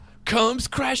comes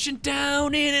crashing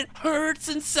down and it hurts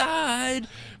inside.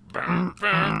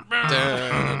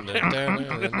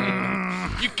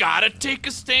 You gotta take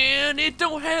a stand, it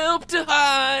don't help to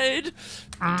hide.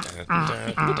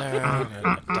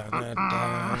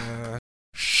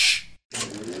 Shh.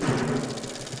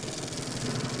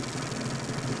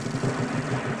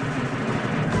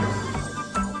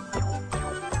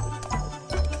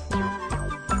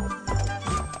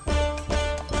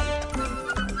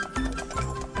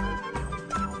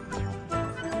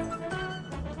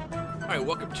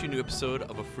 Welcome to a new episode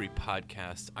of a free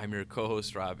podcast. I'm your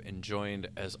co-host Rob, and joined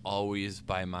as always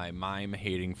by my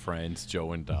mime-hating friends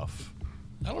Joe and Duff.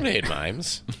 I don't hate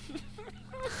mimes.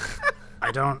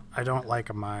 I don't like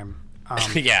a mime.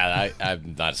 Yeah,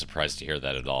 I'm not surprised to hear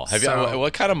that at all.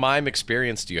 What kind of mime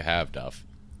experience do you have, Duff?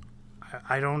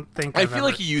 I don't think I feel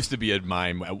like you used to be a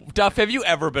mime. Duff, have you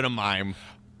ever been a mime?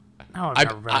 No, I've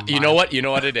never been a mime. You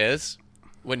know what it is?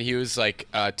 When he was like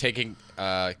taking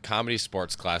comedy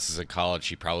sports classes in college,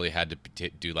 he probably had to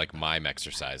do like mime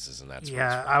exercises and that sort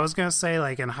of stuff. I was gonna say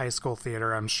like in high school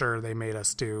theater, I'm sure they made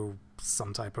us do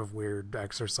some type of weird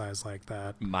exercise like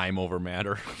that. Mime over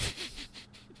matter.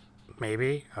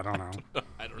 Maybe, I don't know.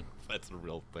 I don't know if that's a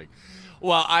real thing.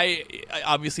 Well, I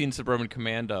obviously in Suburban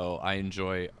Commando, I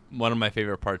enjoy one of my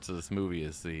favorite parts of this movie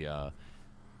is the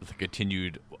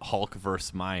continued Hulk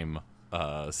versus mime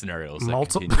scenarios.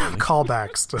 Multiple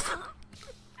callbacks to.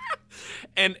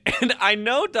 And I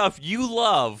know, Duff, you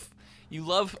love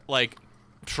like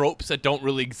tropes that don't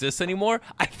really exist anymore.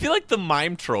 I feel like the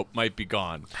mime trope might be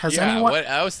gone.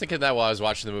 I was thinking that while I was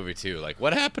watching the movie too. Like,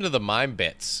 what happened to the mime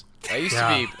bits? That used to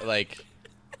be like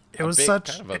it was kind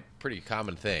of a pretty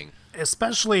common thing,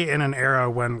 especially in an era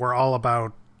when we're all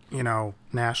about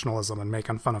nationalism and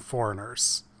making fun of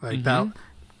foreigners like that.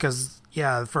 Because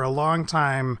for a long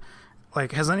time.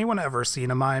 Like, has anyone ever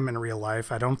seen a mime in real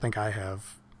life? I don't think I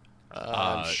have.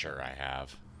 I'm sure I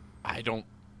have. I don't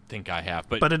think I have.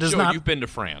 But it is Joe, not... you've been to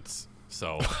France,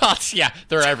 so... Yeah,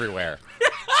 they're everywhere.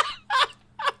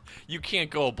 You can't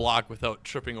go a block without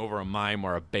tripping over a mime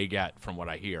or a baguette, from what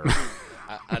I hear.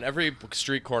 On every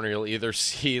street corner, you'll either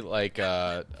see, like,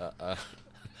 a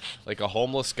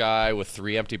homeless guy with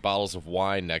 3 empty bottles of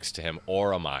wine next to him,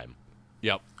 or a mime.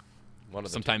 Yep.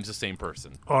 Sometimes the same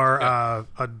person. Or a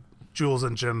Jules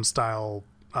and Jim style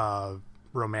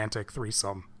romantic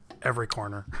threesome every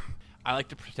corner. I like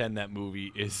to pretend that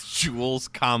movie is Jules,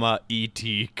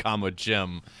 E.T.,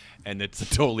 Jim, and it's a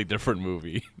totally different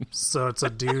movie. So it's a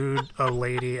dude, a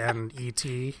lady, and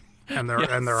E.T., and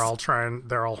they're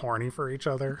all horny for each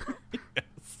other.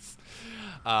 Yes.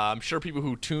 I'm sure people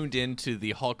who tuned into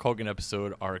the Hulk Hogan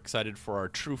episode are excited for our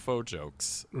Truffaut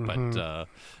jokes, but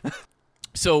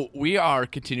so we are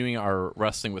continuing our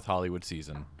Wrestling with Hollywood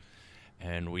season.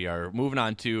 And we are moving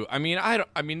on to. I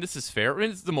mean, this is fair.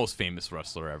 It's the most famous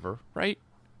wrestler ever, right?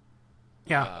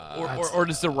 Yeah. Or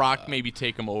does The Rock maybe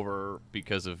take him over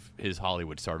because of his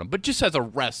Hollywood stardom? But just as a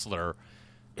wrestler,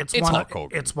 it's Hulk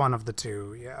Hogan. It's one of the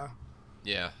two. Yeah.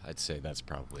 Yeah, I'd say that's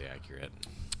probably accurate.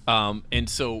 And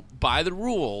so, by the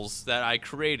rules that I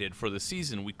created for the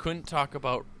season, we couldn't talk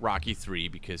about Rocky III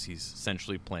because he's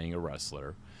essentially playing a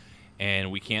wrestler.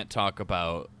 And we can't talk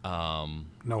about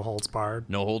No Holds Barred.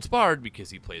 No Holds Barred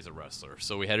because he plays a wrestler.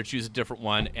 So we had to choose a different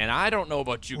one. And I don't know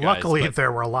about you guys. Luckily,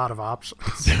 there were a lot of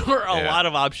options. There were a lot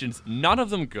of options. None of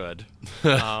them good.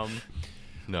 No.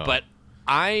 But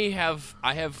I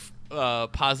have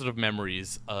positive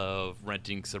memories of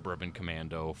renting Suburban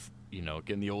Commando.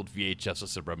 Getting the old VHS of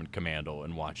Suburban Commando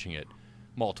and watching it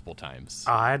multiple times.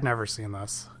 I had never seen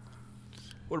this.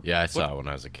 I saw it when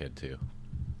I was a kid too.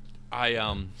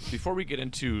 Before we get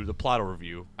into the plot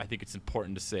overview, I think it's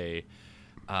important to say,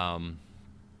 I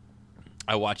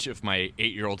watch it with my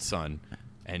 8-year-old son,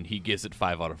 and he gives it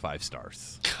 5 out of 5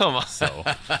 stars. Come on. So,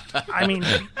 I mean,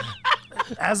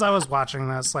 as I was watching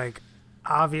this, like,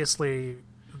 obviously,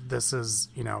 this is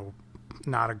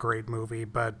not a great movie,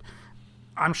 but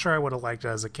I'm sure I would have liked it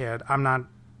as a kid. I'm not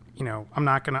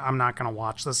gonna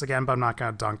watch this again, but I'm not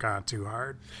gonna dunk on it too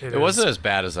hard. It wasn't as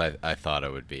bad as I thought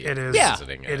it would be. It is.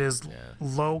 It is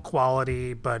low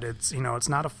quality, but it's it's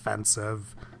not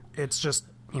offensive. It's just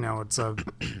it's a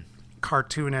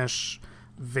cartoonish,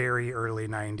 very early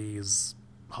 '90s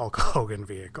Hulk Hogan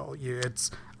vehicle.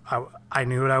 I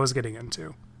knew what I was getting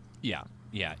into. Yeah.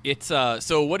 It's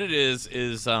so what it is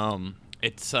it's I'm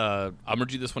gonna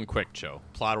do this one quick, Joe.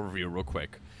 Plot overview, real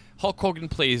quick. Hulk Hogan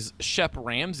plays Shep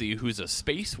Ramsey, who's a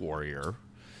space warrior.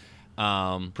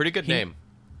 Pretty good name.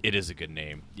 It is a good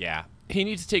name, yeah. He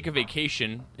needs to take a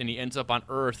vacation, and he ends up on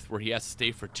Earth, where he has to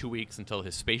stay for 2 weeks until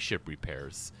his spaceship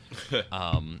repairs.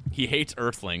 He hates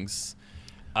Earthlings,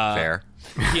 Fair.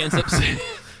 He ends up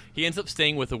he ends up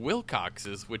staying with the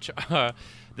Wilcoxes, which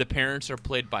the parents are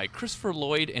played by Christopher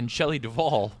Lloyd and Shelley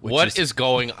Duvall. What is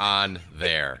going on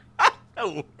there?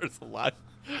 Oh, there's a lot.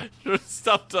 There's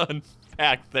stuff to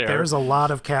unpack there. There's a lot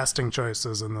of casting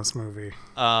choices in this movie.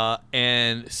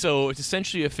 And so it's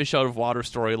essentially a fish out of water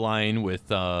storyline with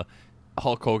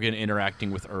Hulk Hogan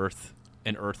interacting with Earth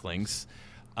and Earthlings.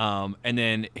 And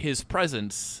then his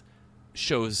presence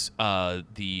shows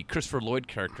the Christopher Lloyd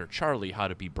character, Charlie, how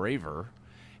to be braver.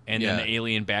 And then the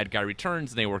alien bad guy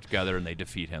returns, and they work together, and they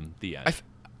defeat him. The end.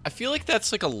 I feel like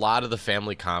that's like a lot of the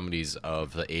family comedies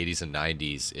of the 80s and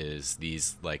 90s is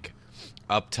these like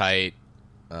uptight,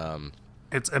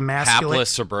 It's emasculate. hapless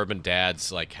suburban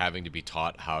dads like having to be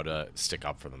taught how to stick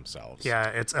up for themselves. Yeah,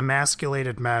 it's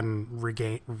emasculated men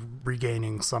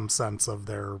regaining some sense of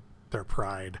their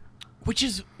pride. Which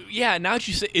is, now that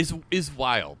you say, is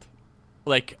wild.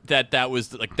 Like that was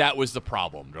the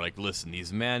problem. They're like, listen,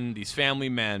 these family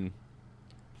men,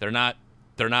 they're not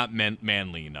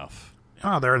manly enough.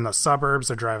 Oh, they're in the suburbs.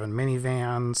 They're driving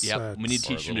minivans. Yep, we need to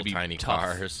teach them to be tiny tough.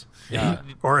 cars. Yeah,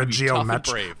 or a Be tough and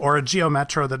Geo brave. or a Geo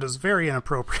Metro that is very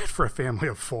inappropriate for a family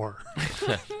of 4.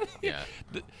 Yeah.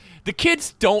 The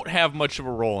kids don't have much of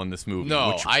a role in this movie.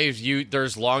 No, which,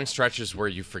 there's long stretches where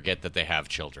you forget that they have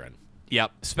children.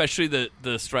 Yep, especially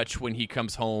the stretch when he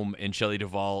comes home and Shelley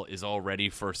Duvall is all ready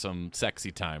for some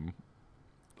sexy time.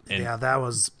 And Yeah, that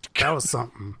was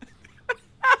something.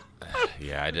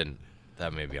 Yeah,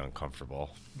 that made me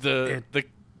uncomfortable. the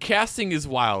casting is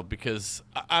wild because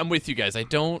I'm with you guys. I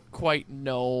don't quite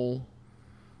know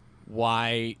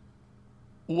why.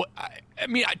 I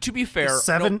mean, to be fair,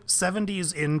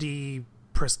 70s indie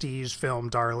prestige film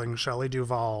darling Shelley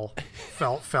Duvall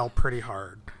fell pretty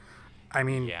hard. I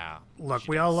mean, Yeah, look, she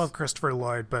we all does. love Christopher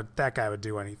Lloyd, but that guy would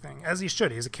do anything, as he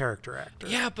should. He's a character actor.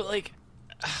 Yeah, but like,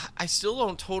 I still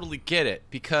don't totally get it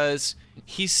because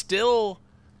he's still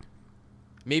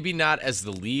maybe not as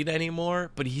the lead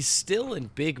anymore, but he's still in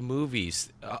big movies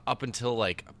up until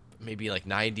like maybe like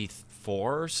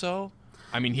 94 or so.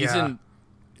 I mean, he's Yeah. in.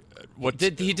 What He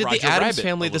did the Roger Addams Rabbit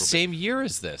Family a the little bit. same year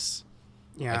as this,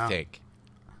 Yeah. I think.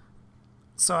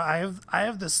 So I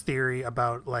have this theory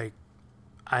about like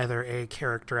either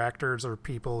character actors or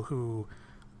people who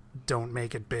don't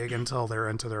make it big until they're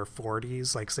into their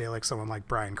 40s, like say like someone like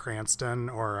Bryan Cranston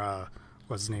or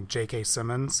what's his name, J.K.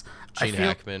 Simmons. Gene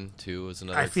Hackman too was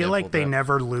another. I feel example like of they that.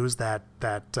 never lose that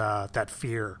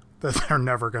fear that they're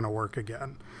never going to work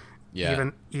again. Yeah.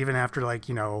 Even after like,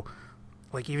 you know,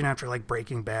 like even after like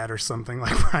Breaking Bad or something,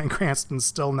 like Bryan Cranston's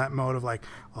still in that mode of like,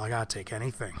 well, I gotta take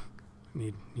anything.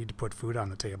 Need to put food on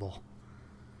the table.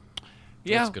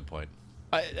 Yeah, That's a good point.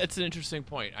 That's an interesting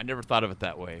point. I never thought of it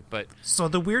that way, but So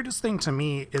the weirdest thing to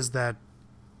me is that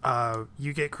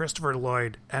you get Christopher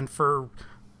Lloyd, and for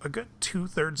a good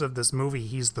 2/3 of this movie,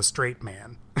 he's the straight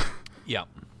man. yeah.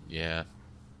 Yeah.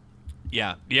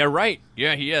 Yeah, right.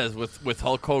 Yeah, he is with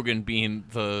Hulk Hogan being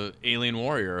the alien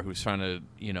warrior who's trying to,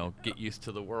 get used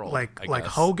to the world. like I like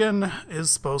guess. Hogan is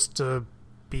supposed to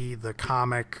be the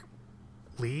comic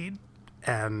lead,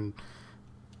 and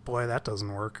boy, that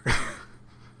doesn't work.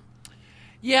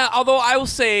 Yeah, although I will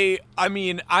say, I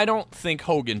mean, I don't think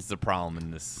Hogan's the problem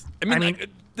in this. I mean, like,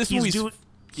 this movie's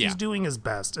he's doing his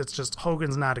best. It's just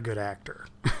Hogan's not a good actor.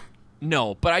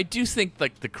 no, but I do think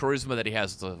like the charisma that he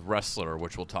has as a wrestler,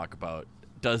 which we'll talk about,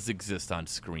 does exist on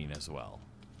screen as well.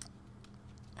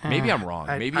 Maybe I'm wrong.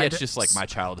 Maybe it's just like my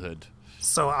childhood.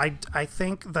 So I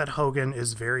think that Hogan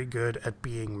is very good at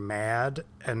being mad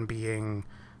and being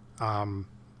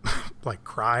like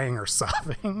crying or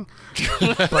sobbing.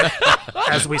 But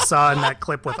as we saw in that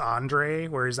clip with Andre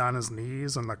where he's on his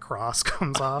knees and the cross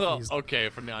comes off. He's, Okay,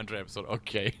 from the Andre episode.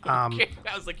 Okay. Okay.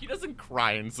 I was like, he doesn't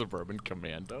cry in Suburban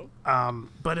Commando.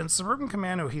 but in Suburban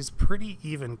Commando, he's pretty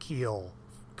even keel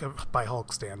by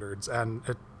Hulk standards, and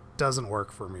it doesn't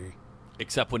work for me.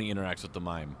 Except when he interacts with the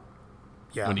mime.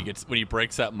 Yeah. When he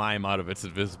breaks that mime out of its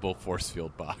invisible force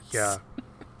field box. Yeah.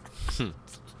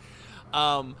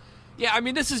 Yeah, I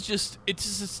mean, it's just a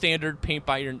standard paint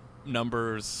by your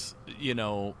numbers,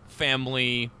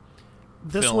 family.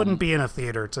 This film. wouldn't be in a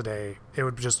theater today. It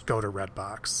would just go to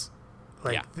Redbox.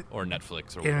 Like Yeah, or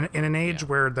Netflix or in an age yeah.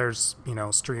 where there's,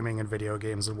 streaming and video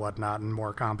games and whatnot and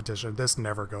more competition, this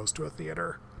never goes to a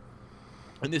theater.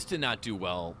 And this did not do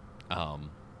well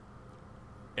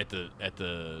at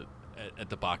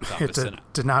the box office. It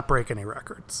did not break any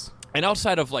records. And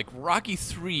outside of like Rocky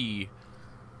 3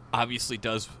 obviously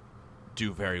does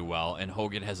do very well, and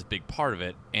Hogan has a big part of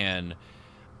it, and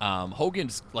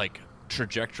Hogan's like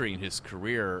trajectory in his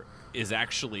career is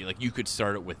actually like you could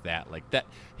start it with that. Like that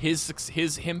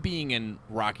him being in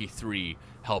Rocky 3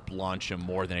 helped launch him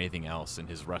more than anything else in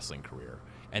his wrestling career.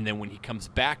 And then when he comes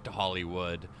back to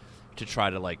Hollywood to try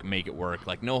to like make it work,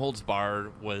 like No Holds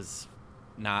Barred was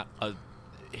not a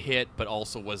hit, but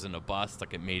also wasn't a bust.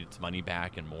 Like it made its money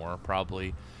back and more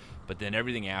probably. But then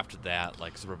everything after that,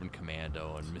 like Suburban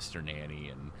Commando and Mr. Nanny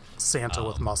and Santa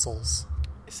with muscles,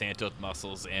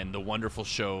 and the wonderful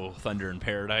show Thunder in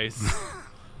Paradise.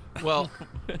 Well,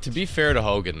 to be fair to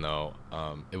Hogan, though,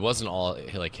 it wasn't all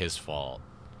like his fault.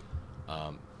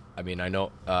 I mean, I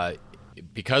know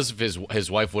because of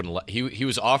his wife wouldn't let he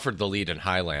was offered the lead in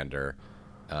Highlander,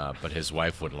 but his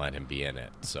wife wouldn't let him be in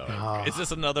it. So Is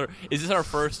this our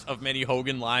first of many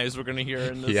Hogan lies we're going to hear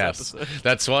in this yes, episode?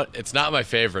 that's what. It's not my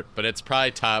favorite, but it's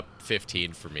probably top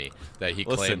 15 for me that he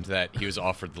claimed that he was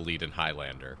offered the lead in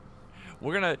Highlander.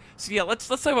 We're gonna let's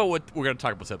talk about what we're gonna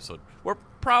talk about this episode. We're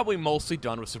probably mostly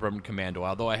done with Suburban Commando,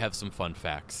 although I have some fun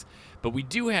facts. But we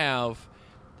do have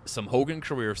some Hogan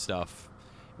career stuff.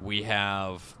 We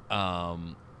have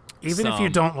even if you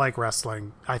don't like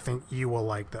wrestling, I think you will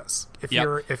like this. If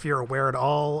you're aware at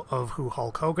all of who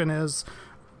Hulk Hogan is,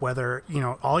 whether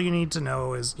all you need to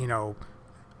know is the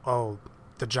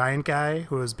giant guy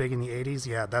who was big in the 80s.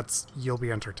 Yeah, you'll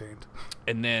be entertained.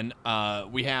 And then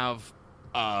we have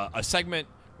a segment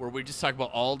where we just talk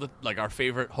about all the our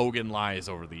favorite Hogan lies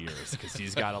over the years because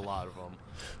he's got a lot of them.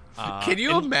 Can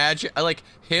you imagine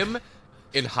him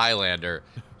in Highlander?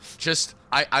 Just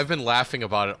I've been laughing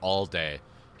about it all day,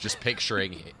 just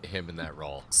picturing him in that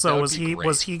role. So was he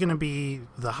going to be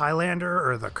the Highlander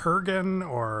or the Kurgan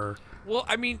or? Well,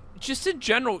 I mean, just in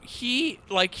general, he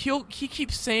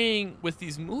keeps saying with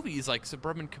these movies like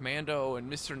Suburban Commando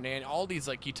and Mr. Nanny, all these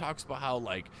he talks about how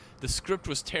the script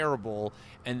was terrible,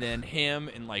 and then him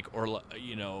and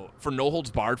for No Holds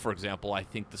Barred, for example, I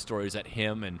think the story is that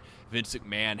him and Vince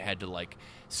McMahon had to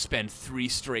spend 3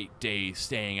 straight days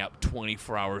staying up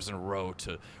 24 hours in a row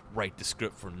to write the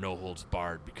script for No Holds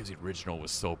Barred because the original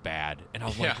was so bad, and I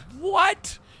was like,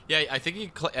 what? Yeah, I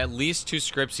think at least 2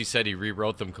 scripts he said he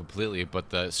rewrote them completely, but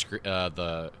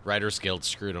the Writers Guild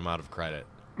screwed him out of credit.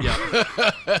 Yeah.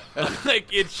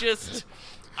 It's just,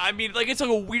 I mean, it's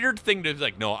a weird thing to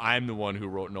be no, I'm the one who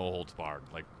wrote No Holds Barred.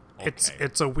 Okay.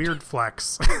 It's a weird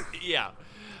flex. Yeah.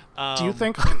 Do you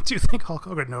think Hulk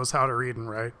Hogan knows how to read and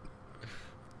write?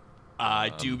 I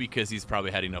do, because he's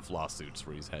probably had enough lawsuits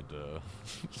where he's had to.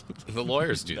 The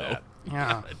lawyers do that.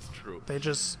 Yeah, that's true.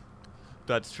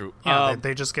 That's true. Yeah,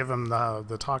 they just give him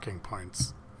the talking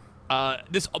points.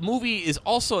 This movie is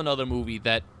also another movie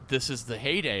that this is the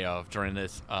heyday of during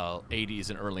this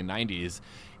 80s and early 90s,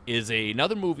 is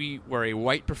another movie where a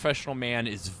white professional man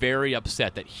is very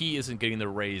upset that he isn't getting the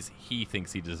raise he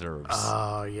thinks he deserves.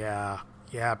 Oh, yeah.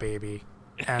 Yeah, baby.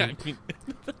 And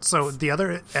so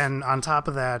and on top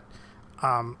of that,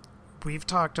 we've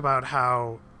talked about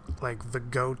how the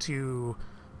go-to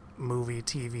movie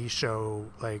TV show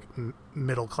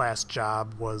middle class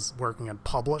job was working in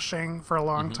publishing for a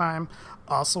long time.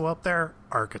 Also up there,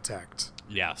 architect.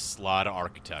 Yes, a lot of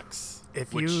architects.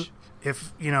 If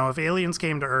aliens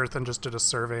came to Earth and just did a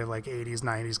survey of 80s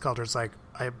 90s cultures,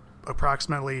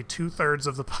 approximately 2/3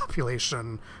 of the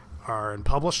population are in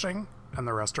publishing and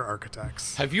the rest are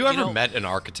architects. Have you ever met an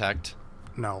architect?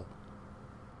 No,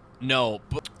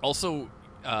 but also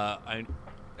I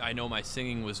know my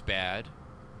singing was bad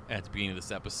at the beginning of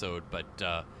this episode, but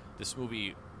this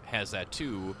movie has that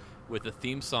too, with a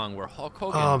theme song where Hulk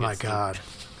Hogan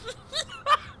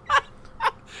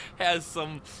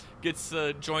gets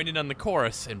joined in on the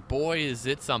chorus, and boy is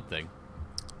it something.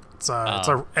 It's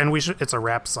a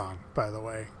rap song, by the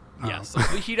way. Yes,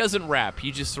 he doesn't rap.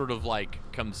 He just sort of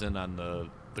comes in on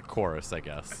the chorus, I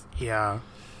guess. Yeah,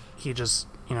 he just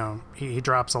he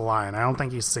drops a line. I don't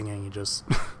think he's singing. He just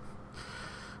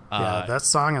that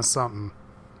song is something.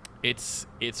 It's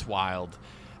wild.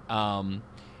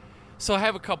 So I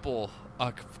have a couple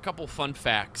fun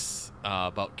facts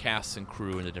about cast and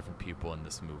crew and the different people in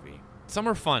this movie. Some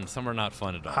are fun, some are not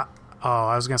fun at all.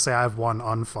 I was gonna say I have one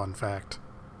unfun fact.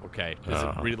 Okay, is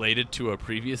it related to a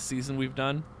previous season we've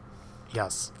done?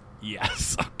 Yes.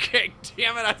 Okay.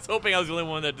 Damn it! I was hoping I was the only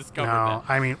one that discovered that.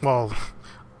 I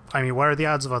mean, what are the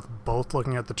odds of us both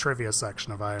looking at the trivia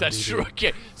section of IMDb? That's true.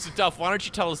 Okay, so Duff, why don't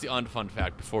you tell us the unfun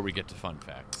fact before we get to fun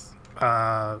facts?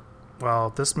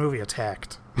 Well, this movie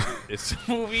attacked. This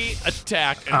movie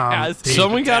attacked and has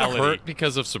someone got hurt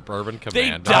because of Suburban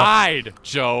Commando. They died,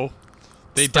 Joe.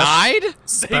 They died?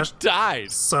 They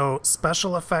died. So,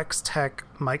 special effects tech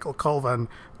Michael Colvin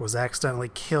was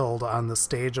accidentally killed on the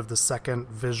stage of the second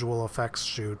visual effects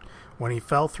shoot when he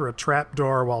fell through a trap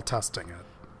door while testing it.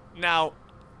 Now,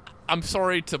 I'm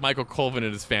sorry to Michael Colvin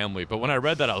and his family, but when I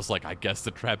read that, I was like, I guess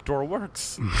the trapdoor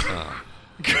works.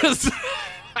 Because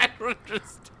I don't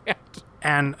understand.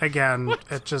 And again,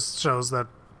 it just shows that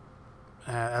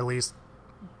at least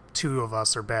two of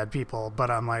us are bad people,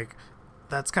 but I'm like,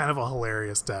 that's kind of a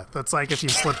hilarious death. That's like if you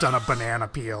slipped on a banana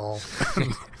peel.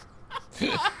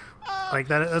 Like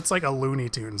that, it's like a Looney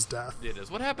Tunes death. It is.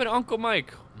 What happened to Uncle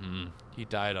Mike? He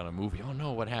died on a movie. Oh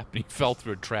no, what happened? He fell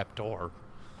through a trapdoor.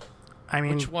 I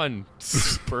mean, Which one?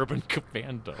 Suburban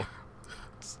Commando.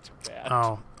 It's too bad.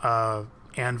 Oh,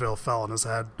 Anvil fell on his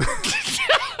head.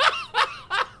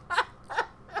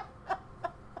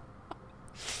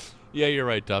 Yeah, you're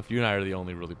right, Duff. You and I are the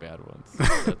only really bad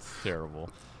ones. That's terrible.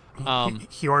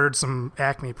 He ordered some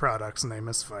Acme products and they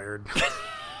misfired.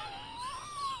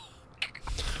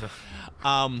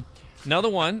 Another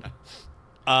one.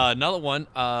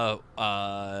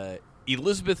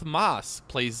 Elizabeth Moss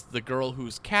plays the girl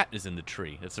whose cat is in the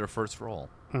tree. It's her first role.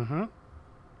 Mm-hmm.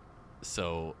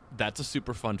 So that's a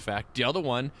super fun fact. The other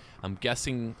one, I'm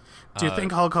guessing. Do you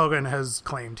think Hulk Hogan has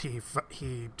claimed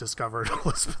he discovered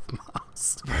Elizabeth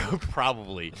Moss?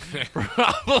 Probably.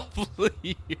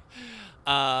 Probably.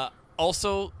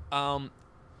 Also,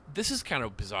 this is kind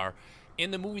of bizarre.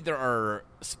 In the movie, there are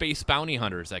space bounty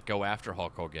hunters that go after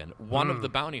Hulk Hogan. One of the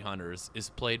bounty hunters is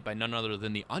played by none other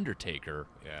than The Undertaker.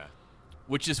 Yeah.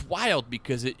 Which is wild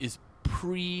because it is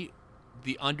pre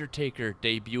The Undertaker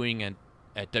debuting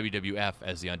at WWF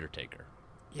as The Undertaker.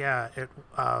 Yeah,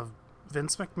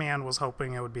 Vince McMahon was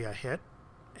hoping it would be a hit,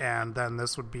 and then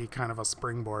this would be kind of a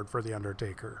springboard for The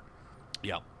Undertaker.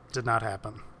 Yeah. Did not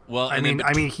happen. Well, I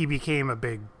mean, he became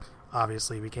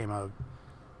a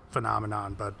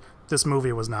phenomenon, but this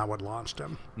movie was not what launched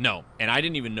him. No, and I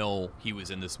didn't even know he was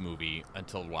in this movie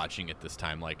until watching it this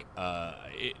time. Like,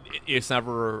 it's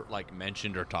never like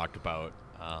mentioned or talked about.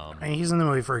 I mean, he's in the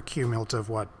movie for a cumulative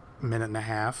minute and a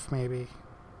half, maybe.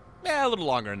 Yeah, a little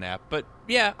longer than that, but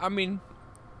yeah, I mean,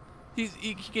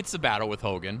 he gets the battle with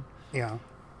Hogan. Yeah.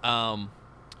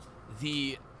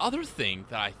 The other thing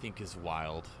that I think is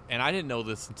wild, and I didn't know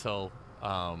this until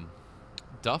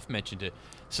Duff mentioned it.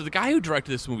 So the guy who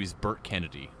directed this movie is Burt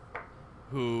Kennedy,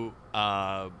 who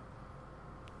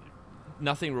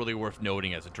nothing really worth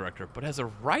noting as a director, but as a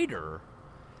writer,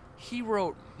 he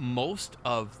wrote most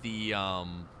of the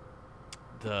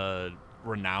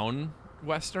Renown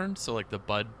Western. So like the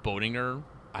Bud Boedinger,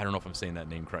 I don't know if I'm saying that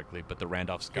name correctly, but the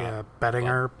Randolph Scott. Yeah,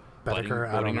 Bedinger,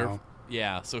 I don't know.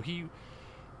 Yeah, so he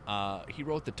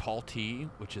wrote The Tall T,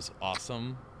 which is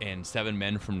awesome, and 7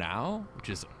 Men from Now, which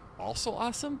is also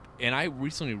awesome. And I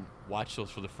recently watched those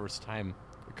for the first time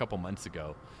a couple months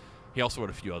ago. He also wrote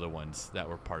a few other ones that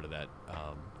were part of that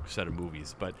set of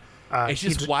movies, but it's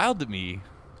just wild to me.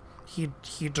 He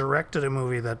directed a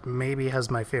movie that maybe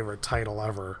has my favorite title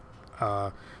ever.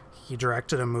 He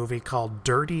directed a movie called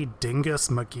Dirty Dingus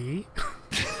McGee.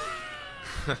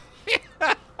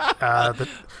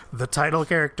 The title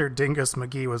character Dingus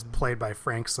McGee was played by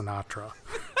Frank Sinatra.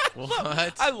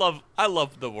 What? I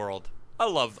love the world. I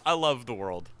love the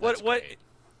world. What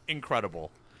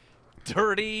incredible.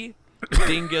 Dirty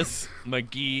Dingus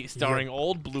McGee starring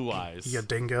Old Blue Eyes. Yeah,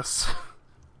 Dingus.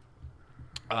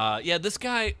 Yeah, this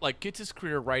guy gets his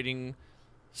career writing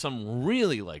some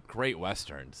really great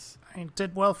westerns. He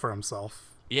did well for himself.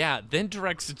 Yeah, then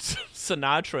directs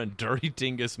Sinatra and Dirty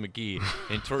Dingus McGee,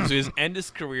 and towards his end of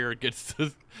his career gets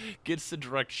to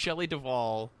direct Shelley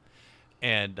Duvall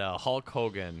and Hulk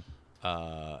Hogan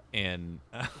in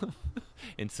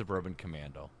Suburban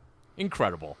Commando.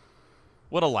 Incredible!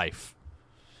 What a life.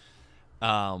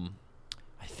 I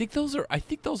think those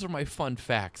are my fun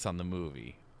facts on the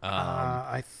movie.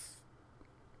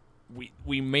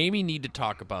 We maybe need to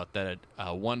talk about that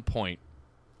at one point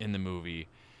in the movie.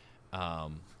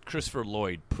 Christopher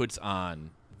Lloyd puts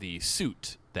on the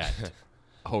suit that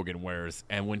Hogan wears,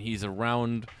 and when he's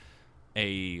around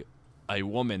a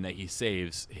woman that he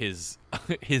saves, his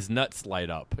nuts light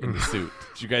up in the suit.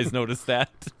 Did you guys notice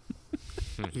that?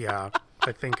 Yeah,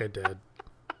 I think I did.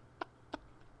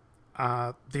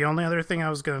 The only other thing I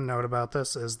was going to note about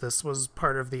this is this was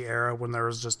part of the era when there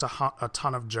was just a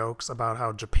ton of jokes about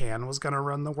how Japan was going to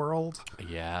run the world.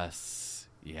 Yes.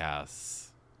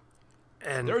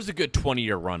 And there was a good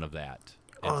 20-year run of that.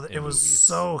 It was movies.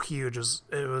 So huge.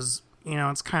 It was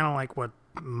it's kind of like what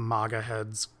MAGA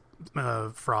heads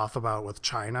froth about with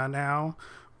China now,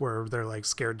 where they're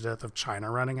scared to death of China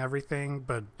running everything.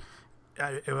 But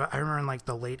I remember in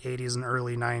the late 80s and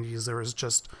early 90s, there was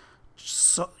just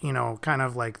so kind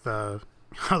of like the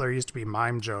how there used to be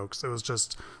mime jokes. It was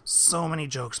just so many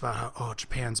jokes about how, oh,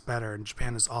 Japan's better and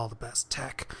Japan is all the best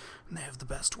tech and they have the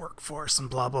best workforce and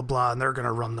blah, blah, blah, and they're going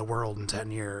to run the world in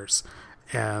 10 years.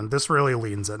 And this really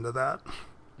leans into that.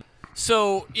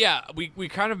 So, yeah, we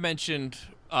kind of mentioned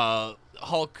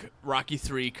Hulk Rocky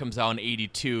 3 comes out in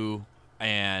 82,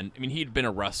 and, I mean, he'd been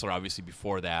a wrestler, obviously,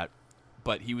 before that,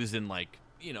 but he was in, like,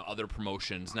 you know, other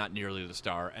promotions, not nearly the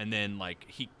star, and then, like,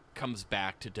 he comes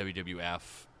back to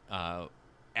WWF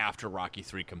after Rocky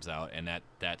 3 comes out, and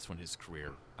that's when his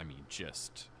career, I mean,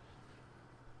 just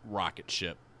rocket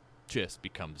ship, just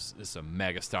becomes this a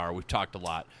megastar. We've talked a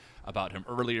lot about him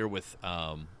earlier with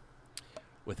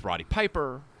Roddy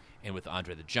Piper and with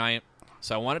Andre the Giant.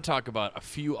 So I want to talk about a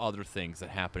few other things that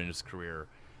happened in his career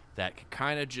that can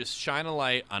kind of just shine a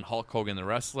light on Hulk Hogan the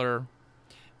wrestler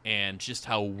and just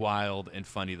how wild and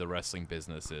funny the wrestling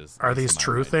business is. Are these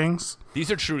true things?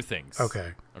 These are true things.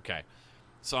 Okay.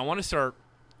 So I want to start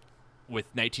with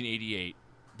 1988,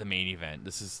 the main event.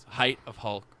 This is height of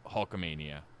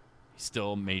Hulkamania. He's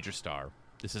still a major star.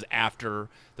 This is after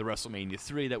the WrestleMania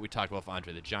 3 that we talked about with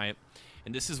Andre the Giant.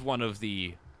 And this is one of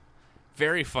the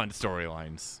very fun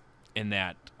storylines in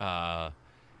that the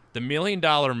 $1 Million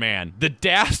Man, the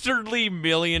dastardly $1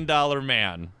 Million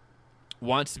Man,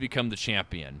 wants to become the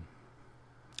champion.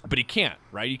 But he can't,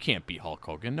 right? He can't beat Hulk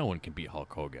Hogan. No one can beat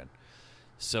Hulk Hogan.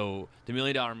 So the $1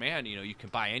 Million Man, you know, you can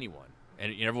buy anyone,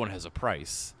 and everyone has a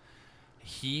price.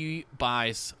 He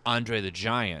buys Andre the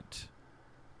Giant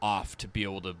off to be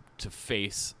able to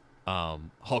face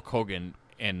Hulk Hogan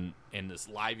in this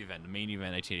live event, the main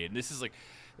event 1988. And this is like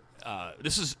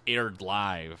this is aired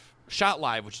live, shot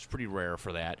live, which is pretty rare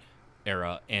for that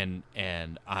era, and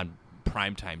on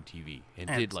primetime TV, and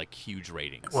did like huge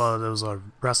ratings. Well, there was a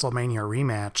WrestleMania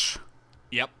rematch.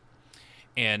 Yep.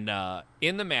 And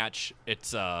in the match,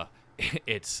 it's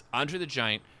Andre the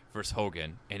Giant versus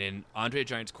Hogan, and in Andre the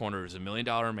Giant's corner is $1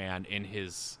 Million Man in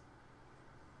his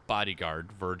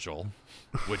bodyguard Virgil,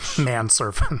 which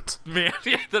manservant. Man,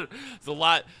 yeah, there's a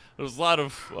lot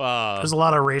of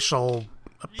racial,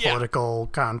 political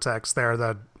context there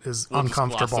that is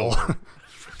uncomfortable.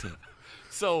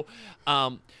 So,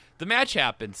 the match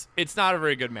happens. It's not a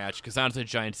very good match because Andre the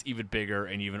Giant's even bigger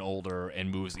and even older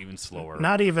and moves even slower.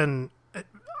 Not even.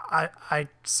 I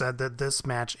said that this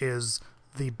match is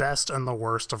the best and the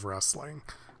worst of wrestling.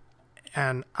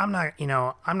 And I'm not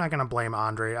going to blame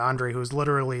Andre. Andre, who's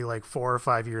literally like 4 or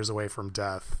 5 years away from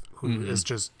death, who is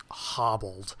just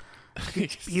hobbled.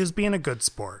 He was being a good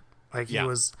sport. Like, he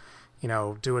was,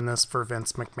 doing this for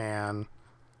Vince McMahon.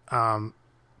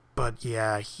 But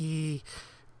yeah, he,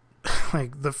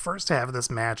 like, the first half of this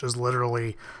match is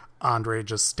literally Andre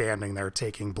just standing there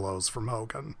taking blows from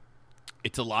Hogan.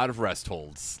 It's a lot of rest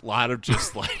holds. A lot of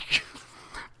just like...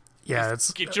 Yeah,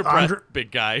 it's... Get your breath,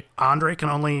 big guy. Andre can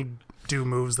only do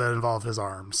moves that involve his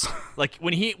arms. Like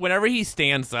whenever he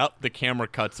stands up, the camera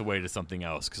cuts away to something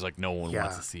else because like no one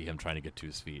wants to see him trying to get to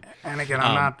his feet. And again,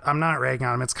 I'm not ragging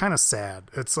on him. It's kind of sad.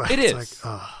 It's like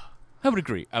I would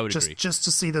agree. Just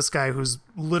to see this guy who's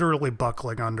literally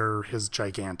buckling under his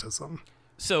gigantism.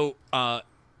 So Andre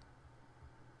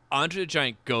the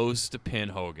Giant goes to pin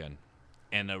Hogan,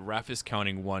 and the ref is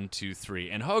counting 1, 2, 3.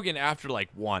 And Hogan, after like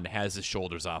 1, has his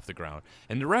shoulders off the ground.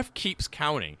 And the ref keeps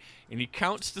counting. And he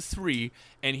counts to 3,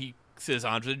 and he says,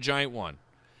 Andre the Giant won.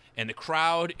 And the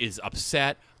crowd is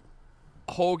upset.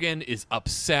 Hogan is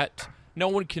upset. No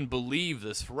one can believe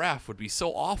this ref would be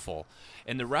so awful.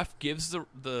 And the ref gives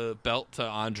the belt to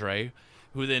Andre,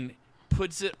 who then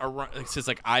puts it around, says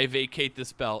like, I vacate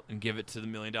this belt and give it to the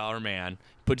 $1 Million Man.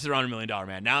 Puts it around $1 Million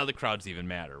Man. Now the crowd's even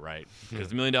madder, right? Because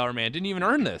the $1 Million Man didn't even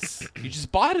earn this. He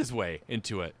just bought his way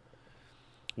into it.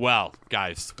 Well,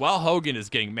 guys, while Hogan is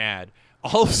getting mad,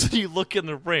 all of a sudden you look in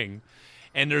the ring,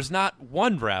 and there's not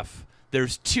one ref.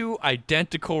 There's 2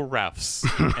 identical refs,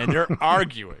 and they're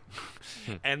arguing.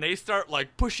 And they start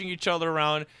like pushing each other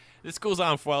around. This goes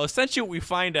on for a while. Essentially, what we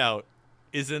find out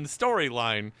is in the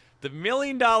storyline, the $1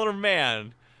 Million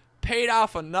Man paid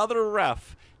off another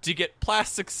ref to get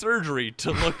plastic surgery to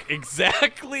look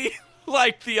exactly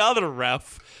like the other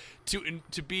ref,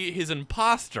 to be his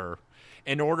imposter,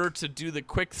 in order to do the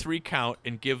quick 3 count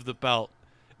and give the belt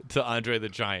to Andre the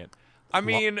Giant. I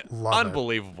mean,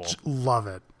 unbelievable. Love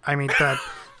it. I mean, that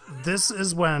this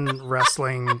is when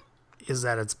wrestling is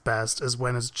at its best, is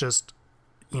when it's just,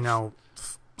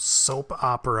 soap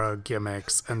opera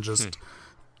gimmicks and just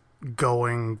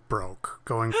going for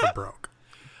broke.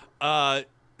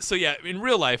 So yeah, in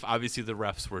real life, obviously the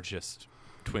refs were just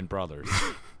twin brothers.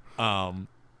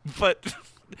 But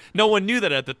no one knew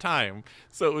that at the time.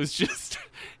 So it was just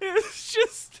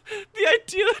the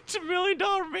idea that $2 Million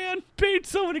Man paid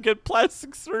someone to get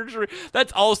plastic surgery.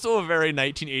 That's also a very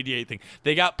 1988 thing.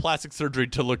 They got plastic surgery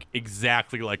to look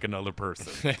exactly like another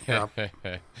person.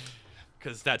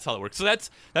 Because that's how it works. So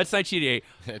that's 1988.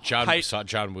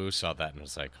 John Woo saw that and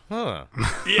was like, huh.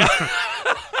 Yeah.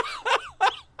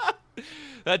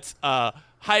 That's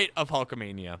height of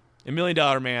Hulkamania. $1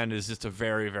 Million Man is just a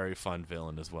very, very fun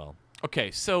villain as well.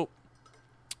 Okay, so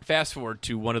fast forward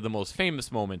to one of the most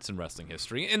famous moments in wrestling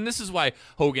history, and this is why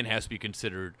Hogan has to be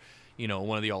considered,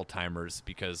 one of the all-timers,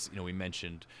 because, we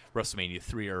mentioned WrestleMania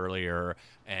 3 earlier,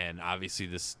 and obviously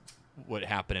what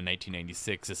happened in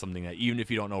 1996 is something that even if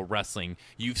you don't know wrestling,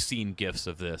 you've seen gifs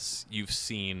of this. You've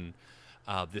seen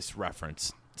this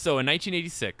reference. So in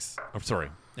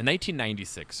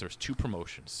 1996, there's two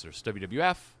promotions. There's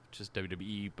WWF, which is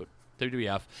WWE, but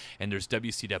WWF, and there's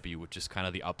WCW, which is kind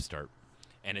of the upstart.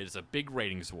 And it is a big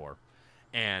ratings war,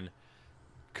 and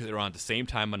because they're on at the same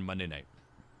time on Monday night.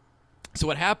 So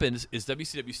what happens is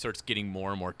WCW starts getting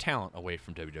more and more talent away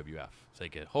from WWF. So they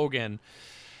get Hogan,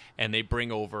 and they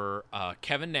bring over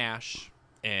Kevin Nash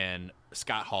and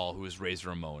Scott Hall, who is Razor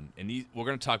Ramon. And we're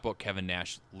going to talk about Kevin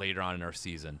Nash later on in our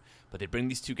season. But they bring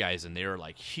these two guys, and they're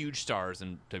like huge stars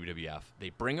in WWF. They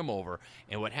bring them over,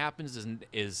 and what happens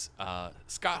is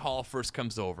Scott Hall first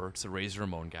comes over. It's the Razor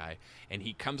Ramon guy, and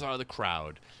he comes out of the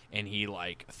crowd, and he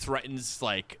like threatens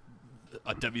like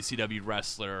a WCW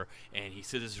wrestler, and he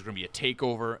says this is going to be a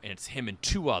takeover, and it's him and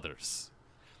two others.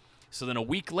 So then a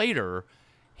week later,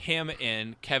 him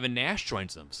and Kevin Nash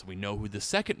joins them, so we know who the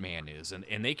second man is,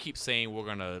 and they keep saying we're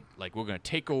gonna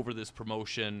take over this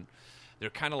promotion. They're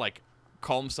kind of like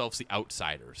call themselves the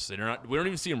Outsiders. We don't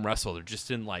even see them wrestle. They're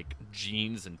just in like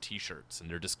jeans and t-shirts, and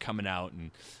they're just coming out and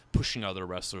pushing other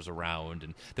wrestlers around,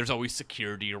 and there's always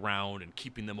security around and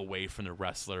keeping them away from the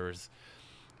wrestlers.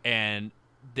 And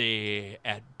they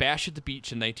at Bash at the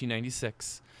Beach in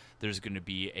 1996, there's going to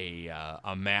be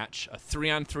a match, a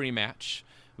 3-on-3 match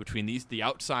between the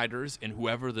Outsiders and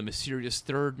whoever the mysterious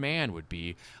third man would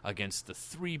be against the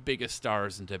three biggest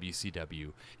stars in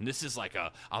WCW. And this is like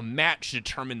a match to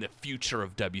determine the future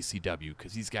of WCW,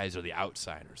 because these guys are the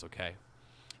Outsiders, okay?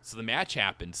 So the match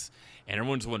happens, and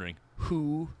everyone's wondering,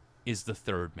 who is the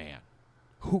third man?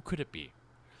 Who could it be?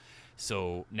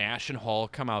 So Nash and Hall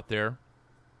come out there,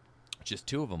 just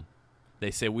two of them. They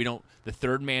say, the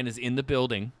third man is in the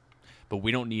building, but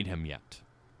we don't need him yet.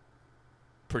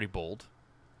 Pretty bold.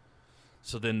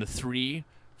 So then the three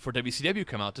for WCW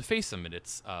come out to face him, and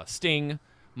it's Sting,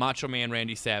 Macho Man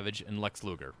Randy Savage, and Lex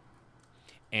Luger.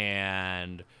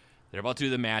 And they're about to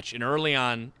do the match, and early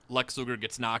on, Lex Luger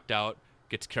gets knocked out,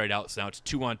 gets carried out, so now it's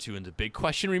 2-on-2, and the big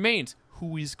question remains,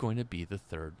 who is going to be the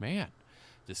third man?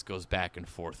 This goes back and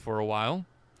forth for a while.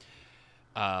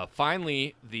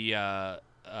 Finally,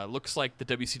 looks like the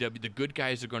WCW, the good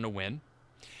guys are going to win.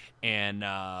 And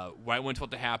right when it's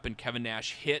about to happen, Kevin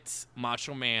Nash hits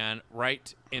Macho Man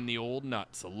right in the old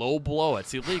nuts. A low blow.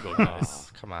 It's illegal, guys. Oh,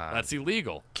 come on. That's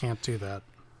illegal. Can't do that.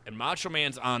 And Macho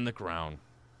Man's on the ground,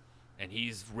 and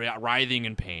he's writhing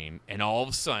in pain. And all of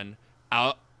a sudden,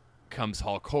 out comes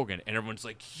Hulk Hogan, and everyone's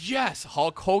like, "Yes,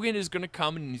 Hulk Hogan is going to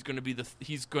come, and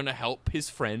he's going to help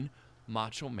his friend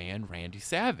Macho Man Randy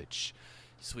Savage."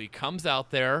 So he comes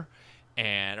out there,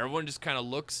 and everyone just kind of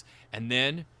looks, and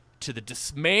then, to the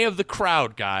dismay of the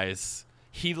crowd, guys,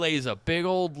 he lays a big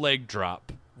old leg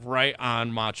drop right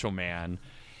on Macho Man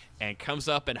and comes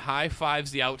up and high-fives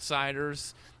the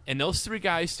Outsiders, and those three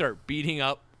guys start beating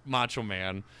up Macho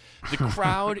Man. The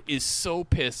crowd is so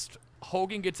pissed.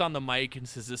 Hogan gets on the mic and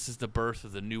says this is the birth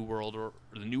of the New World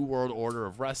Order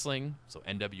of Wrestling, so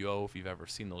NWO if you've ever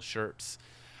seen those shirts.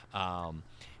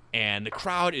 And the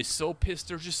crowd is so pissed,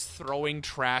 they're just throwing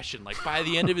trash, and like by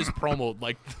the end of his promo,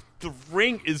 like the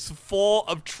ring is full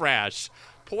of trash.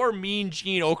 Poor Mean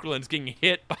Gene Okerlund's getting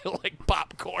hit by like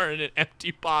popcorn and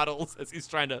empty bottles as he's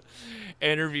trying to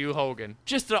interview Hogan.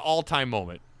 Just an all-time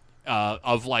moment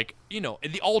of like,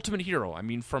 the ultimate hero. I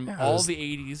mean, from all the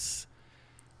 80s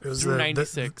through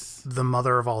 96. The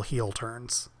mother of all heel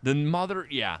turns. The mother,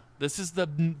 yeah. This is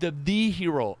the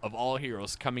hero of all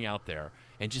heroes coming out there.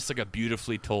 And just like a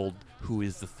beautifully told who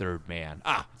is the third man.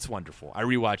 It's wonderful. I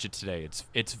rewatch it today.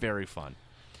 It's very fun.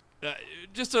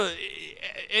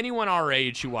 Anyone our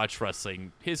age who watched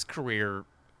wrestling, his career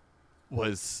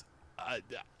was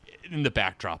in the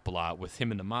backdrop a lot with him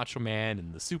and the Macho Man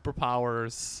and the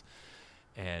Superpowers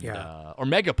and or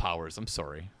Mega Powers. I'm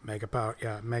sorry, Mega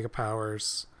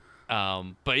Powers.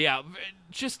 But yeah,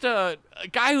 just a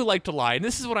guy who liked to lie, and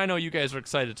this is what I know you guys are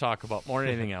excited to talk about more than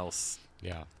anything else.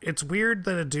 Yeah, it's weird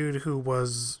that a dude who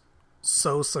was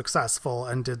so successful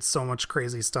and did so much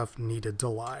crazy stuff needed to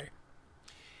lie.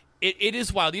 It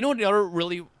is wild. You know what the other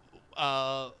really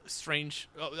strange,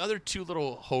 other two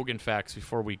little Hogan facts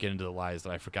before we get into the lies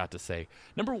that I forgot to say.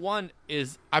 Number one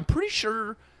is I'm pretty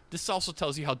sure this also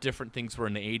tells you how different things were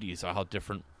in the 80s or how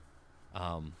different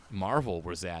Marvel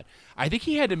was at. I think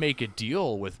he had to make a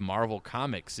deal with Marvel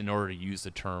Comics in order to use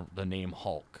the name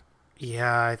Hulk.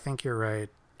 Yeah, I think you're right.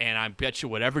 And I bet you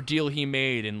whatever deal he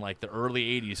made in like the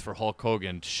early 80s for Hulk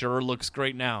Hogan sure looks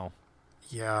great now.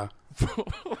 Yeah.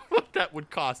 What that would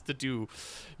cost to do,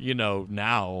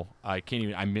 now I can't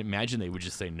even. I imagine they would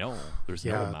just say no. There's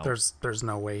no amount. There's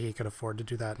no way he could afford to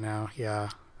do that now. Yeah.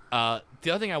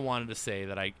 The other thing I wanted to say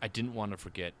that I didn't want to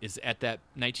forget is at that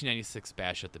 1996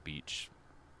 Bash at the Beach.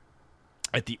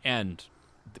 At the end,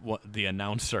 the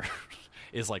announcer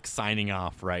is like signing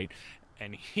off, right?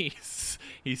 And he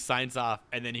signs off,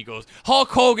 and then he goes, "Hulk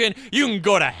Hogan, you can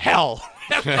go to hell."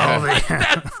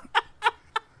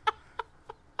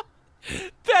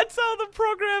 That's how the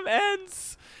program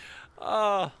ends.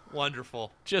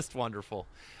 Wonderful. Just wonderful.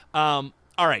 All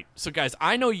right. So, guys,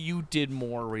 I know you did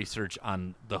more research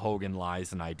on the Hogan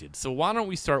lies than I did. So why don't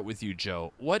we start with you,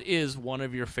 Joe? What is one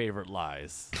of your favorite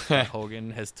lies that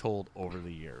Hogan has told over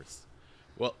the years?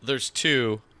 Well, there's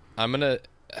two. You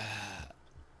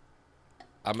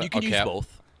can use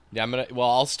both. Yeah,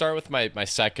 I'll start with my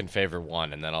second favorite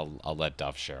one, and then I'll let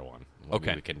Duff share one. Maybe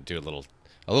Okay. we can do a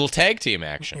little tag team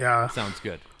action. Yeah. Sounds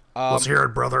good. Let's hear it,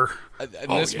 brother.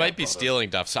 This might be stealing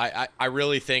Duff, so I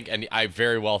really think, and I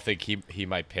very well think he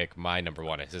might pick my number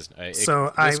one. I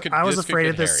was afraid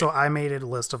of this, so I made a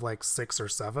list of like 6 or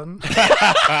 7.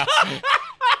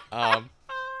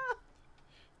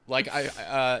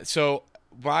 So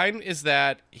mine is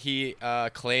that he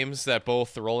claims that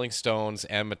both the Rolling Stones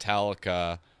and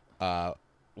Metallica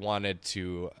wanted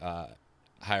to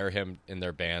hire him in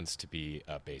their bands to be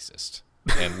a bassist.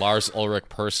 And Lars Ulrich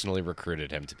personally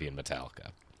recruited him to be in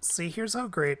Metallica. See, here's how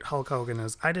great Hulk Hogan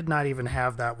is. I did not even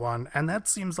have that one, and that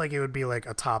seems like it would be like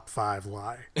a top 5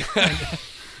 lie.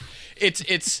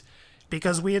 It's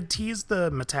because we had teased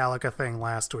the Metallica thing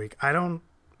last week. I don't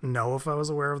know if I was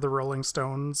aware of the Rolling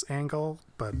Stones angle,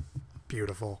 but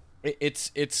beautiful.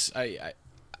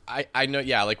 I know,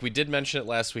 yeah, like we did mention it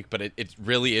last week, but it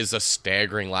really is a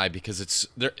staggering lie because it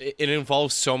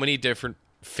involves so many different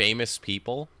famous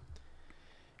people.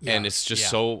 Yeah. And it's just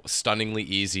so stunningly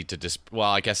easy to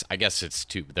I guess it's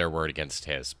their word against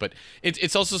his, but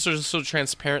it's also so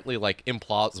transparently like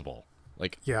implausible.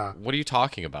 Like, what are you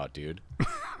talking about, dude?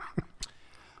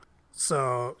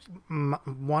 So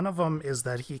one of them is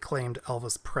that he claimed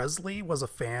Elvis Presley was a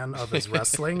fan of his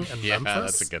wrestling in yeah,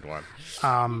 Memphis. That's a good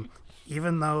one.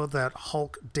 Even though that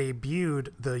Hulk debuted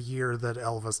the year that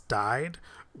Elvis died,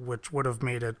 which would have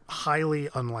made it highly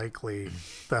unlikely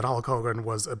that Hulk Hogan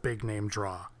was a big name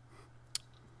draw.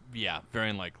 Yeah, very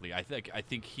unlikely. I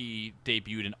think he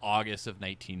debuted in August of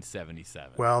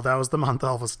 1977. Well, that was the month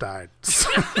Elvis died.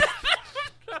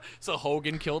 So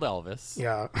Hogan killed Elvis.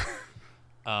 Yeah.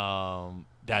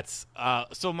 That's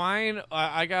so mine.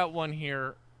 I got one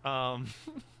here.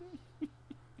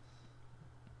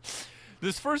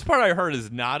 This first part I heard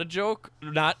is not a joke.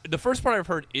 The first part I've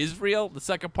heard is real. The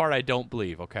second part I don't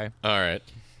believe. Okay. All right.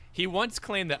 He once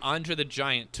claimed that Andre the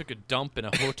Giant took a dump in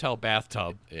a hotel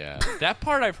bathtub. Yeah. That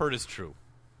part I've heard is true.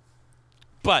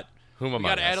 But we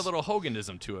got to add a little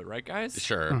Hoganism to it, right, guys?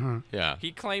 Sure. Mm-hmm. Yeah.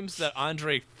 He claims that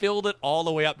Andre filled it all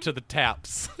the way up to the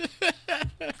taps.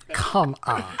 Come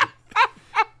on.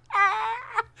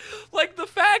 Like the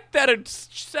fact that a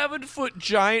 7-foot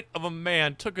giant of a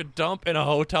man took a dump in a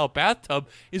hotel bathtub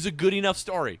is a good enough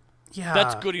story. Yeah.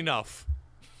 That's good enough.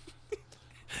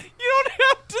 You don't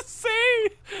have to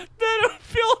say that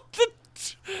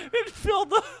it filled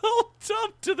the whole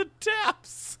tub to the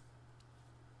taps.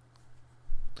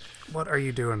 What are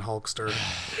you doing, Hulkster?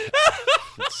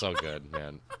 It's so good,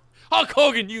 man. Hulk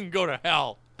Hogan, you can go to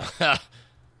hell.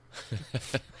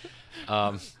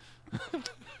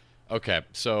 Okay,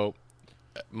 so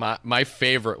my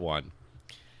favorite one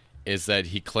is that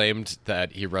he claimed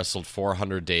that he wrestled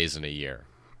 400 days in a year.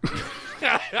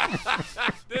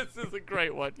 This is a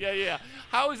great one. Yeah.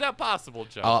 How is that possible,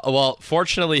 Joe? Well,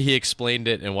 fortunately, he explained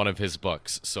it in one of his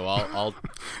books, so I'll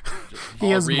He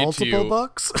has read multiple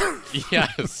books?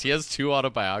 Yes, he has 2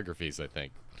 autobiographies, I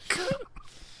think.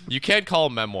 You can't call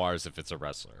them memoirs if it's a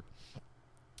wrestler.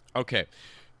 Okay.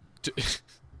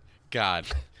 God.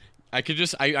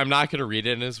 I'm not going to read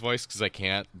it in his voice because I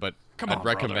can't, but I'd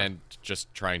recommend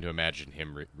just trying to imagine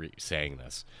him saying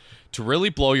this. To really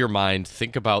blow your mind,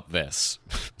 think about this.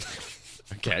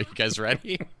 Okay, you guys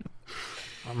ready?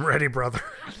 I'm ready, brother.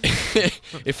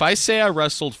 If I say I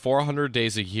wrestled 400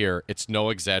 days a year, it's no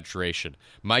exaggeration.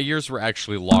 My years were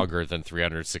actually longer than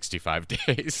 365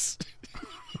 days.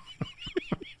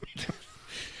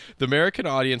 The American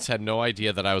audience had no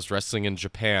idea that I was wrestling in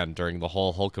Japan during the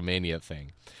whole Hulkamania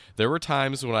thing. There were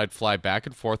times when I'd fly back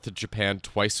and forth to Japan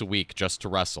twice a week just to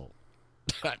wrestle.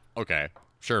 Okay,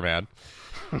 sure, man.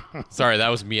 Sorry, that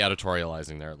was me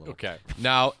editorializing there a little. Okay.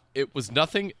 Now, it was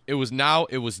nothing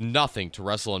to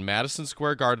wrestle in Madison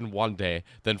Square Garden one day,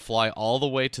 then fly all the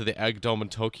way to the Egg Dome in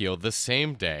Tokyo the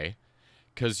same day,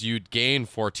 because you'd gain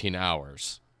 14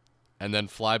 hours, and then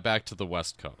fly back to the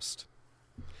West Coast.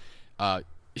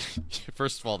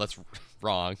 First of all, that's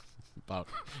wrong.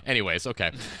 Anyways,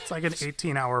 okay. It's like an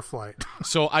 18-hour flight.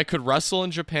 So I could wrestle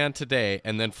in Japan today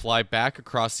and then fly back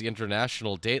across the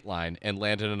international date line and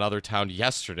land in another town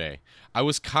yesterday. I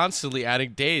was constantly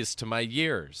adding days to my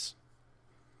years.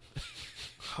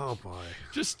 Oh, boy.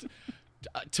 Just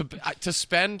to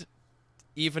spend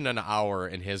even an hour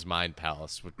in his mind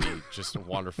palace would be just a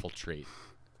wonderful treat.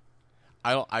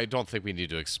 I don't think we need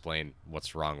to explain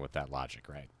what's wrong with that logic,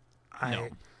 right? No.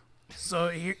 So,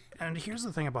 here's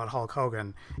the thing about Hulk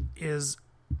Hogan, is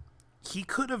he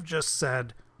could have just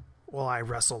said, well, I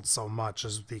wrestled so much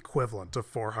as the equivalent of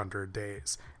 400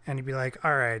 days. And he'd be like,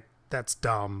 all right, that's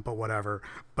dumb, but whatever.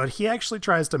 But he actually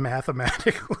tries to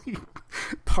mathematically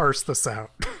parse this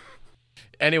out.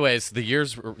 Anyways, the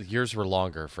years were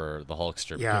longer for the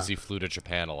Hulkster because he flew to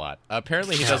Japan a lot.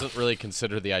 Apparently, he doesn't really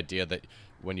consider the idea that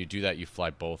when you do that, you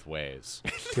fly both ways.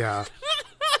 Yeah.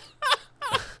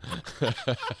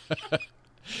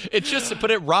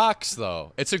 But it rocks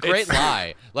though. It's a great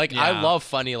lie. Like Yeah. I love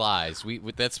funny lies.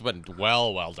 That's been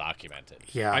well documented.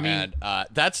 Yeah. I mean,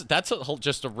 that's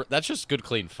just good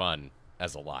clean fun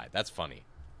as a lie. That's funny.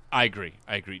 I agree.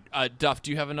 Duff,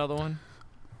 do you have another one?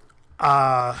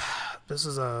 This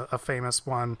is a famous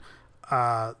one,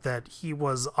 that he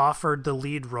was offered the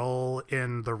lead role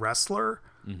in The Wrestler,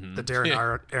 the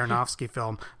Darren Aronofsky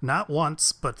film, not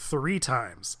once, but 3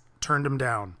 times. Turned him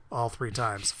down all 3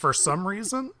 times for some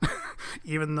reason,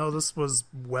 even though this was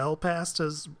well past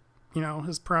his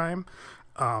prime.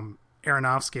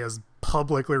 Aronofsky has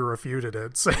publicly refuted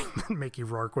it, saying that Mickey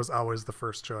Rourke was always the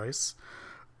first choice.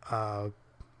 But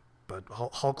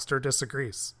Hulkster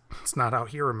disagrees. It's not how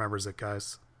he remembers it,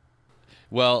 guys.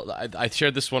 Well, I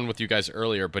shared this one with you guys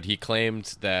earlier, but he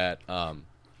claimed that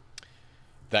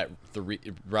that the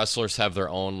wrestlers have their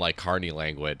own like Carney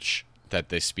language that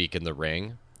they speak in the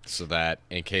ring, so that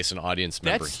in case an audience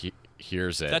member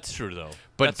hears it. That's true though.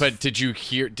 But did you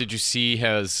see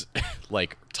his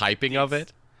like typing of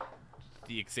it?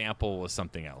 The example was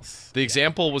something else. The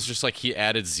example was just like he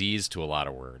added Z's to a lot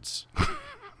of words.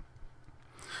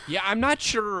 Yeah, I'm not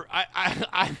sure.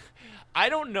 I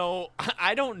don't know.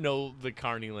 I don't know the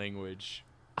Carney language,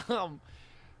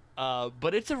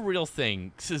 but it's a real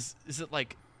thing. Is it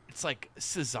like it's like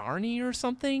Cesarni or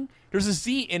something? There's a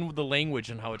Z in the language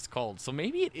and how it's called, so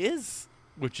maybe it is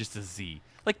with just a Z.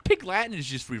 Like Pig Latin is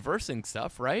just reversing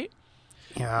stuff, right?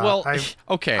 Yeah. Well,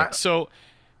 so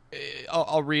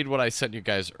I'll read what I sent you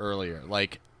guys earlier.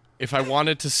 Like, if I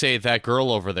wanted to say that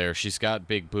girl over there, she's got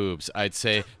big boobs, I'd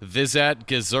say Vizat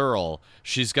Gazurl,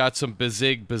 she's got some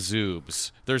bazig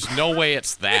bazoobs. There's no way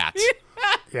it's that.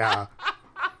 Yeah.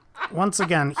 Once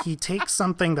again, he takes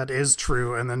something that is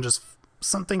true and then just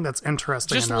something that's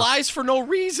interesting Just enough, lies for no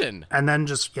reason. and then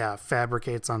just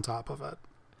fabricates on top of it.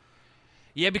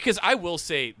 Yeah, because I will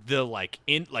say I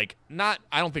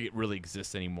don't think it really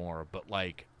exists anymore, but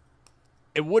like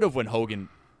it would have when Hogan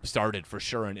started for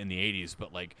sure in the 80s,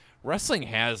 but like wrestling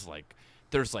has like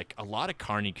there's like a lot of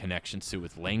Carney connections to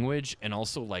with language, and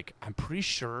also like I'm pretty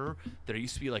sure there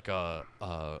used to be like a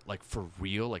like for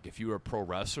real, like if you were a pro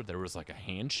wrestler there was like a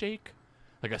handshake,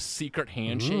 like a secret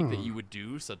handshake that you would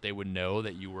do so that they would know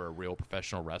that you were a real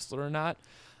professional wrestler or not.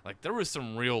 Like there was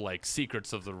some real like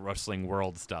secrets of the wrestling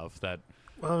world stuff that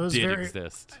It was did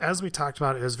exist. As we talked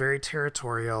about, it was very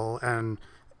territorial, and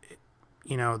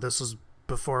this was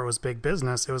before it was big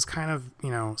business. It was kind of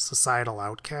societal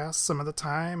outcasts some of the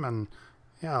time, and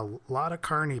a lot of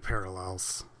Carney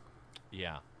parallels.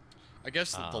 Yeah. I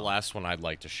guess the last one I'd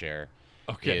like to share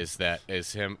Okay. is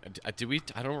him. I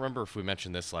don't remember if we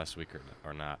mentioned this last week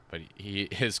or not, but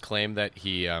his claim that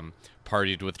he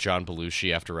partied with John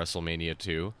Belushi after WrestleMania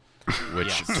 2,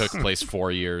 which took place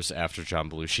 4 years after John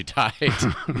Belushi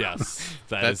died. Yes,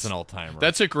 that's an all-timer.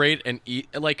 That's a great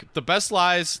like the best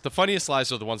lies, the funniest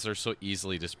lies are the ones that are so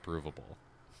easily disprovable.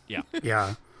 Yeah,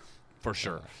 Yeah. for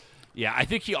sure. Yeah, I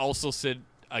think he also said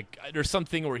there's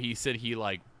something where he said he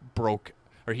like broke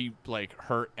or he like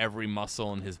hurt every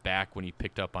muscle in his back when he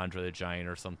picked up Andre the Giant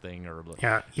or something, or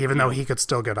Yeah, even though he could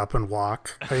still get up and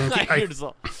walk. I think,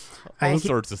 all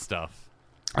sorts of stuff.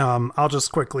 I'll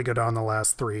just quickly go down the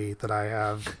last three that I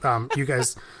have. You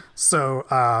guys,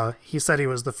 so he said he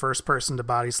was the first person to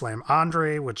body slam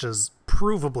Andre, which is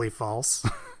provably false.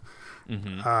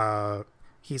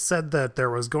 He said that there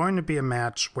was going to be a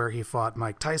match where he fought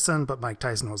Mike Tyson, but Mike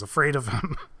Tyson was afraid of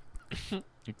him.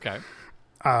 Okay.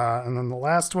 And then the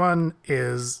last one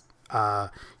is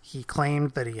he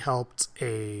claimed that he helped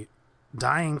a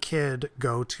dying kid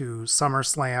go to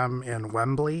SummerSlam in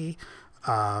Wembley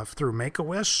through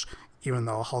Make-A-Wish, even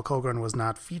though Hulk Hogan was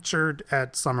not featured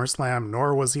at SummerSlam,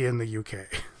 nor was he in the UK.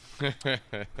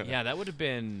 Yeah, that would have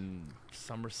been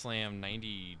SummerSlam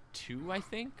 92, I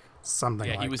think. Something like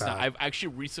that. Yeah, he was not. I've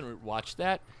actually recently watched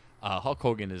that. Hulk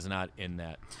Hogan is not in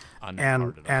that. On that And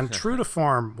card at all. and true to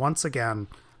form, once again,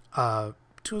 to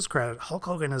his credit, Hulk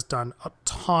Hogan has done a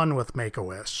ton with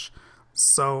Make-A-Wish.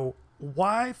 So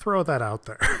why throw that out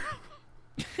there?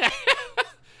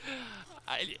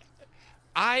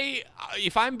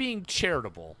 If I'm being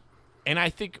charitable, and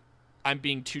I think I'm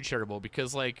being too charitable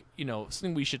because, like, you know,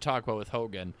 something we should talk about with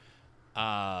Hogan,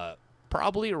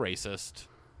 probably a racist.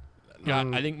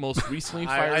 I think most recently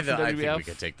fired from WWF. I think we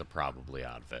could take the probably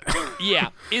out of it. Yeah,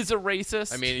 is a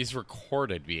racist. I mean, he's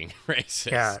recorded being racist.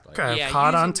 Yeah, Like,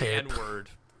 caught on using tape. the N-word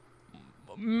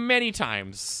many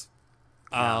times.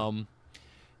 But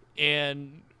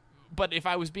if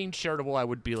I was being charitable, I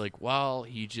would be like, well,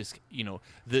 he just, you know,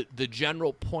 the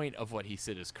general point of what he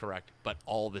said is correct, but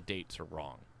all the dates are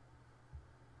wrong.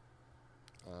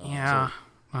 Yeah,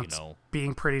 you that's know.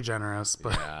 being pretty generous,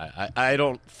 but yeah, I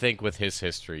don't think with his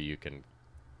history you can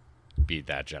be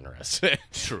that generous.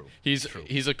 True. He's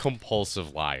a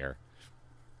compulsive liar.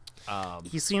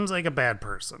 he seems like a bad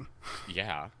person.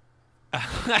 Yeah.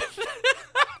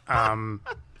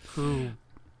 Who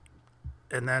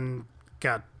and then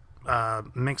got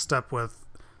mixed up with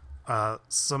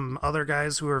some other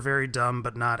guys who are very dumb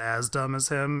but not as dumb as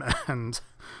him, and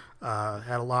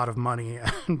had a lot of money,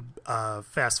 and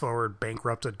fast forward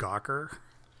bankrupted Gawker.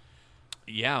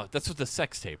 Yeah, that's with the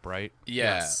sex tape, right?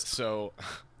 Yeah. Yes. So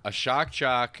a shock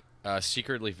jock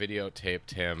secretly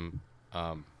videotaped him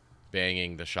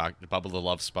banging Bubba the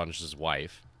Love Sponge's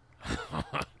wife.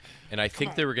 And I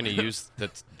think they were going to use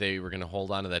that. They were going to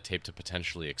hold on to that tape to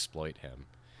potentially exploit him.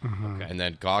 Okay. And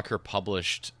then Gawker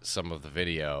published some of the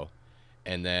video,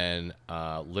 and then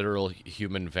literal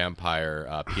human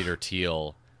vampire Peter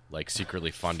Thiel like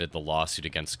secretly funded the lawsuit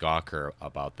against Gawker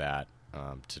about that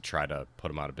to try to put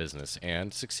him out of business,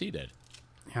 and succeeded.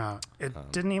 Yeah,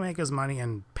 didn't he make his money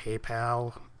in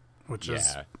PayPal, which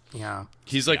is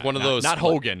He's like one of those. Not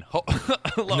Hogan. No,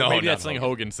 Maybe not that's something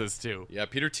Hogan says too. Yeah,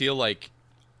 Peter Thiel, like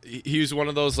he was one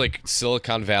of those like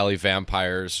Silicon Valley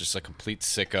vampires, just a complete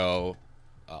sicko,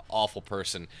 awful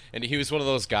person, and he was one of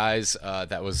those guys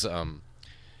that was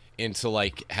into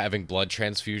like having blood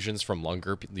transfusions from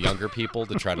younger people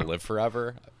to try to live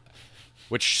forever,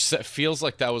 which feels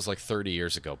like that was like 30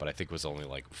 years ago, but I think it was only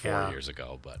like 4 years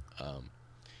ago. But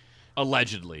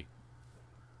Allegedly.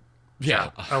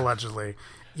 yeah, allegedly.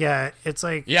 Yeah, it's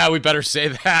like yeah, we better say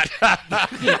that.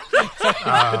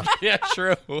 Yeah,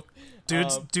 true.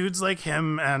 dudes like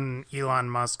him and Elon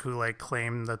Musk who like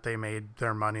claim that they made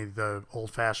their money the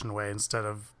old-fashioned way instead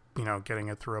of, you know, getting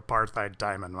it through apartheid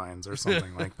diamond mines or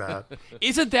something like that.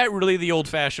 Isn't that really the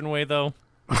old-fashioned way, though?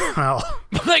 Well,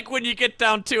 Like, when you get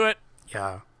down to it.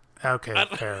 yeah. Okay,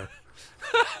 fair.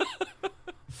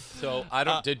 So I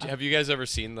don't. Have you guys ever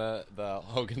seen the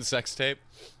Hogan sex tape?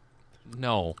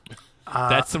 No.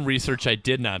 That's some research I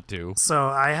did not do. So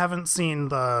I haven't seen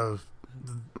the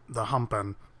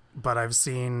humpin', but I've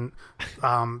seen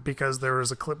because there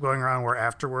was a clip going around where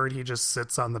afterward he just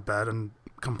sits on the bed and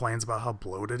complains about how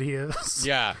bloated he is.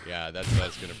 Yeah, that's what I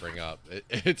was gonna bring up.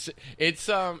 It's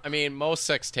I mean, most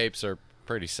sex tapes are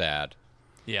pretty sad.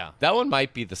 Yeah. That one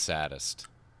might be the saddest.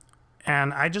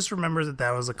 And I just remember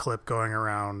that was a clip going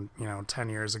around, 10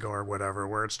 years ago or whatever,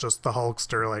 where it's just the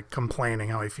Hulkster like complaining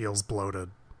how he feels bloated.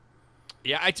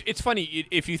 Yeah, it's funny.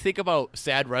 If you think about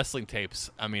sad wrestling tapes,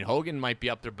 I mean, Hogan might be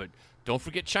up there, but don't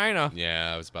forget China.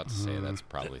 Yeah, I was about to say that's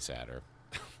probably sadder.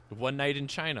 One Night in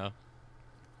China.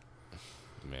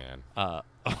 Man.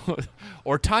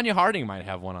 Or Tanya Harding might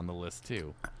have one on the list,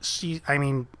 too.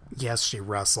 Yes, she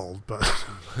wrestled, but...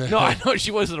 No, I know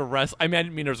she wasn't a wrestler. I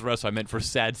didn't mean her as a wrestler. I meant for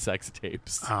sad sex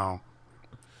tapes. Oh.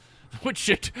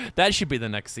 That should be the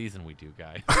next season we do,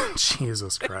 guys.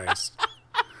 Jesus Christ.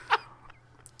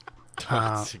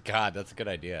 God, that's a good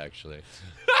idea, actually.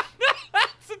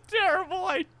 That's a terrible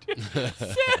idea.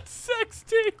 Sad sex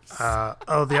tapes.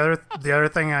 The other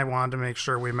thing I wanted to make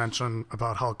sure we mention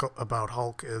about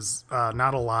Hulk is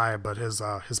not a lie, but his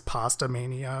Pasta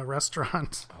Mania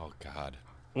restaurant. Oh God.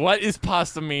 What is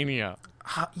Pasta Mania?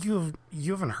 You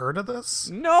haven't heard of this?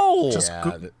 No. Just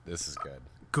This is good.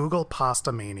 Google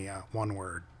Pasta Mania, one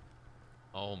word.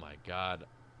 Oh my God.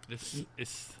 This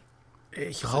is.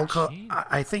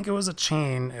 I think it was a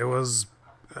chain. It was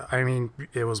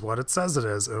what it says it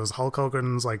is. It was Hulk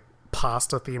Hogan's like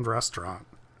pasta themed restaurant.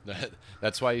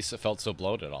 That's why he felt so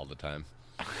bloated all the time.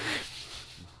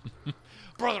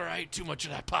 Brother, I ate too much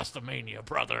of that Pasta Mania,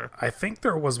 brother. I think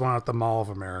there was one at the Mall of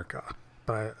America,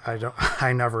 but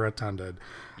I never attended.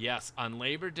 Yes, on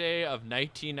Labor Day of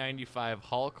 1995,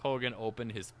 Hulk Hogan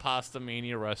opened his Pasta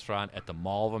Mania restaurant at the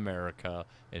Mall of America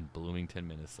in Bloomington,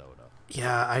 Minnesota.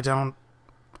 Yeah,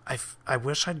 I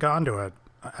wish I'd gone to it.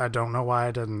 I don't know why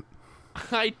I didn't.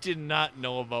 I did not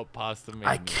know about Pasta Mania.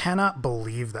 I cannot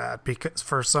believe that, because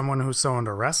for someone who's so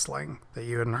into wrestling that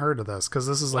you hadn't heard of this, because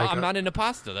this is I'm not into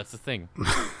pasta. That's the thing.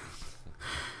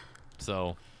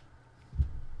 So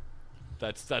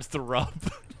that's the rub.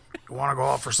 You want to go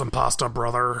out for some pasta,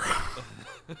 brother?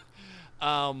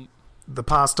 The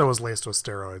pasta was laced with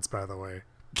steroids, by the way.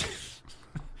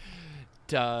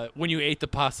 When you ate the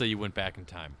pasta, you went back in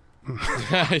time.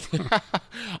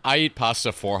 I eat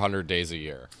pasta 400 days a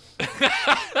year.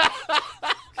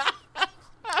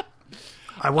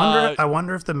 I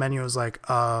wonder if the menu is like,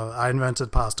 I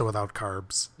invented pasta without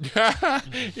carbs.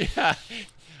 Yeah.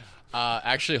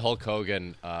 Actually, Hulk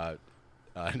Hogan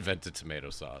invented tomato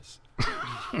sauce.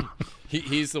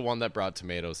 He's the one that brought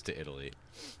tomatoes to Italy.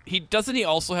 Doesn't he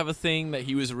also have a thing that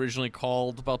he was originally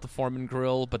called about the Foreman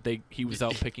Grill, but he was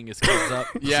out picking his kids up.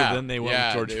 Yeah, so then they went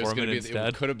with George it was Foreman instead.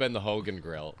 It could have been the Hogan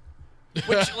Grill.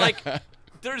 Which, like,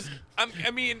 there's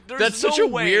that's such no a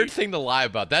way. weird thing to lie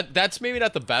about. That's maybe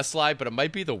not the best lie, but it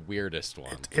might be the weirdest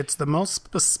one. It's the most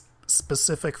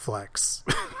specific flex.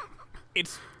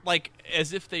 It's like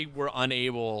as if they were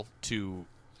unable to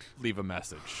leave a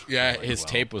message. Yeah, his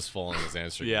tape was full in his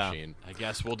answering Yeah, machine. I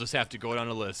guess we'll just have to go down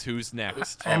a list. Who's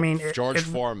next? I mean, George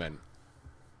Foreman.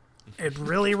 It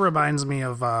really reminds me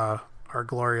of our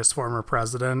glorious former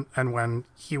president, and when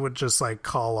he would just like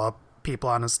call up people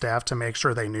on his staff to make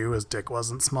sure they knew his dick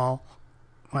wasn't small.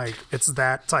 Like, it's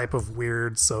that type of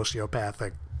weird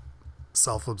sociopathic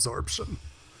self-absorption.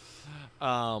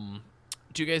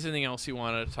 Do you guys have anything else you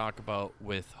want to talk about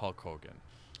with Hulk Hogan?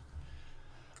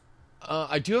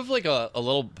 I do have like a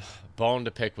little bone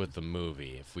to pick with the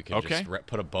movie. If we could just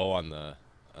put a bow on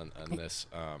this.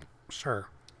 Sure.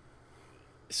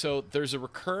 So there's a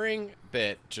recurring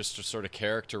bit just to sort of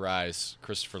characterize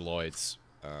Christopher Lloyd's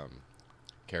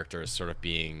character as sort of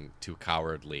being too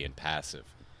cowardly and passive.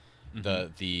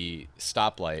 Mm-hmm. The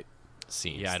stoplight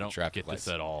scenes. Yeah, I don't traffic get lights.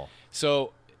 this at all.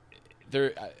 So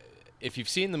there, if you've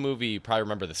seen the movie, you probably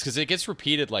remember this because it gets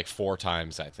repeated like 4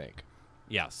 times, I think.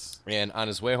 Yes. And on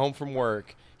his way home from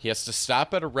work, he has to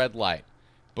stop at a red light,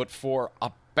 but for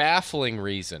a baffling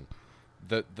reason,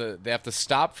 they have to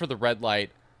stop for the red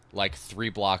light like 3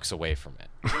 blocks away from it.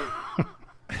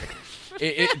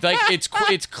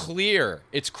 It's clear.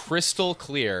 It's crystal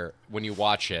clear when you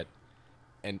watch it,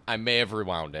 and I may have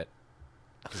rewound it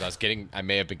because I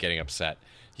may have been getting upset.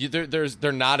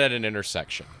 They're not at an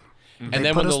intersection, and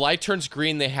then when the light turns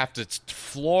green, they have to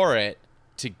floor it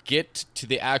to get to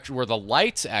the actual where the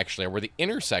lights actually are, where the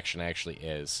intersection actually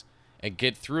is, and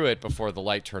get through it before the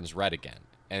light turns red again.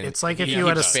 And it's like if you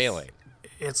had failing.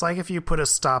 It's like if you put a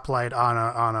stoplight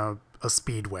on a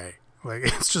speedway. Like,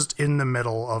 it's just in the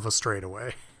middle of a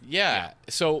straightaway. Yeah.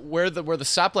 So where the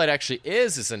stoplight actually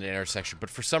is an intersection, but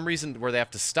for some reason where they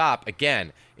have to stop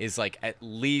again is like at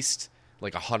least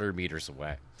like 100 meters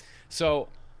away. So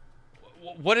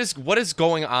what is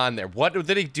going on there? What are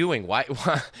they doing? Why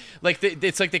like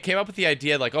it's like they came up with the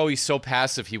idea like, oh, he's so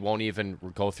passive he won't even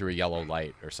go through a yellow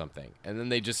light or something, and then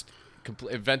they just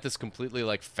invent this completely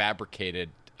like fabricated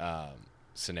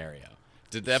scenario.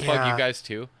 Did that bug you guys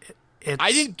too?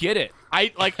 I didn't get it.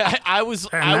 I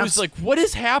was like, what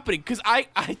is happening? Because I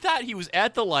thought he was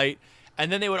at the light,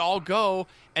 and then they would all go,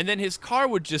 and then his car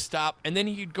would just stop, and then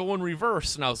he'd go in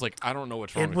reverse, and I was like, I don't know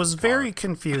what's wrong. It was very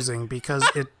confusing because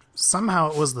somehow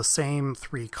it was the same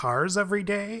 3 cars every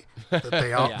day that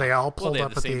they all pulled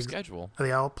up at the schedule.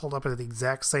 They all pulled up at the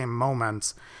exact same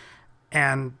moments,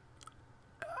 and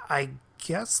I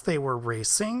guess they were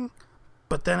racing.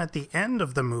 But then at the end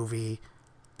of the movie,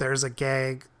 there's a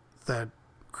gag that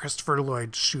Christopher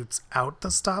Lloyd shoots out the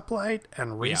stoplight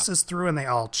and races through, and they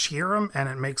all cheer him, and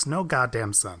it makes no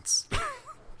goddamn sense.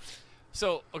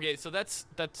 So that's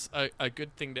a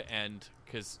good thing to end,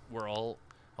 because we're all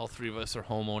All three of us are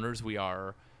homeowners. We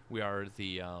are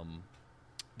the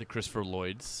Christopher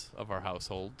Lloyds of our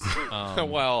households.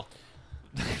 Well,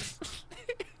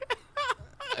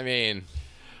 I mean,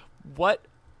 what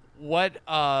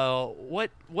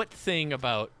thing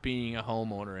about being a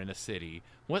homeowner in a city?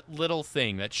 What little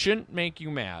thing that shouldn't make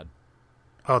you mad?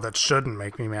 Oh, that shouldn't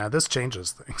make me mad. This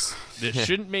changes things. That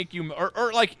shouldn't make you,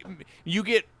 or like you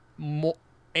get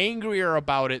angrier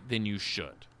about it than you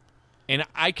should. And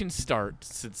I can start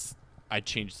since I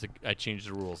changed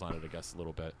the rules on it, I guess, a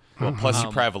little bit. well, plus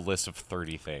you probably have a list of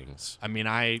 30 things. I mean,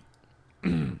 Are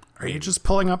you just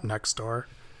pulling up next door?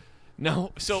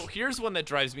 No. So here's one that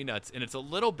drives me nuts, and it's a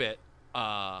little bit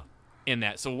in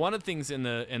that. So one of the things in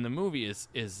the movie is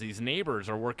these neighbors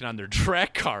are working on their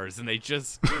track cars, and they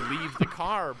just leave the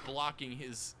car blocking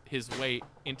his way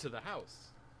into the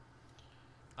house.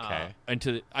 Okay.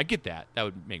 I get that. That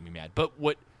would make me mad. But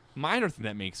what minor thing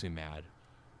that makes me mad,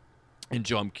 and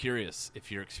Joe, I'm curious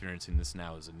if you're experiencing this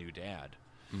now as a new dad.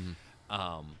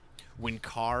 Mm-hmm. When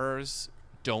cars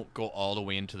don't go all the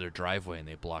way into their driveway and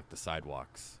they block the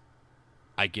sidewalks,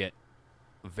 I get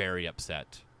very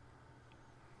upset.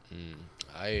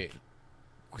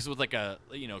 Because with like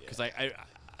because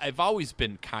I've always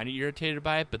been kind of irritated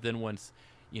by it, but then once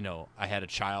I had a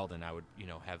child and I would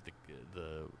have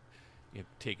the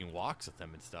taking walks with them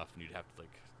and stuff, and you'd have the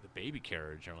baby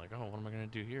carriage, and I'm like, oh, what am I gonna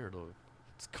do here?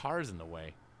 It's cars in the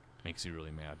way. Makes you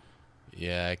really mad.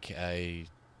 Yeah, I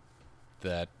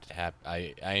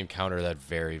encounter that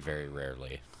very, very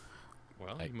rarely.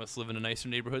 Well, you must live in a nicer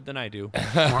neighborhood than I do.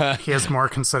 He has more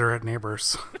considerate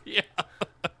neighbors. Yeah.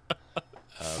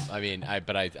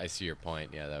 I see your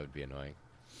point. Yeah, that would be annoying.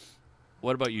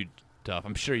 What about you, Duff?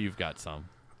 I'm sure you've got some.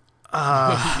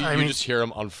 You just hear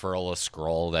him unfurl a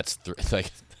scroll that's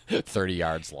 30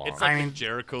 yards long. It's like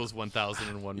Jericho's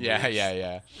 1001 moves.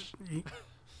 Yeah.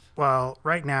 Well,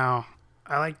 right now,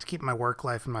 I like to keep my work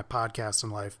life and my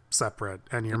podcasting life separate,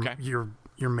 and you're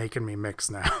making me mix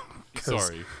now.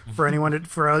 Sorry. For anyone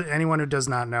who does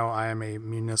not know, I am a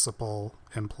municipal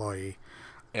employee.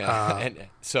 And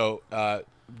so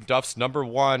Duff's number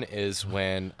one is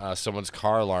when someone's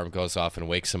car alarm goes off and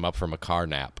wakes him up from a car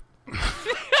nap.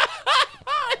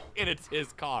 And it's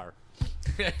his car.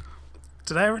 Did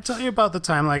I ever tell you about the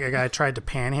time a guy tried to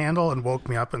panhandle and woke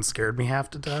me up and scared me half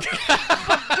to death?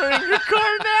 During your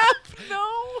car nap?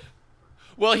 No.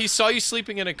 Well, he saw you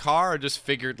sleeping in a car and just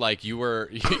figured you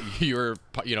were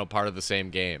part of the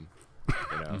same game.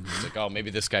 It's like, oh,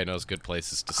 maybe this guy knows good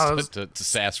places to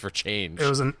sass for change. It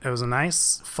was a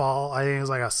nice fall. I think it was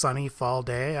like a sunny fall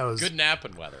day. Good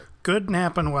napping weather. Good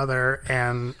napping weather,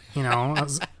 and I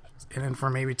was in for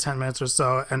maybe 10 minutes or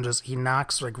so, and just he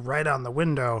knocks right on the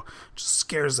window, just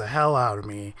scares the hell out of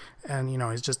me, and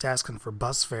he's just asking for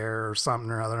bus fare or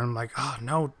something or other. I'm like, oh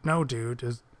no,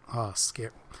 dude,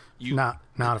 scare. Not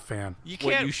a fan.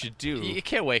 What you should do? You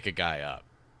can't wake a guy up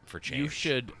for change. You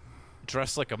should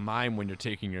dress like a mime when you're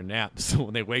taking your nap, so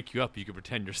when they wake you up, you can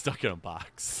pretend you're stuck in a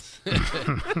box.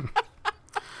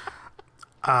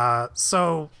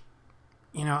 So,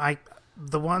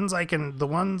 the ones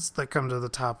that come to the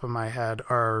top of my head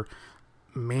are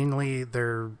mainly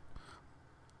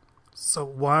so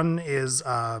one is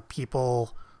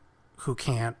people who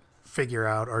can't figure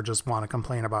out or just want to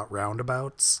complain about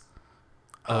roundabouts.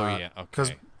 Oh yeah, okay.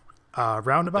 Because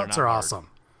roundabouts are awesome.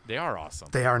 They are awesome.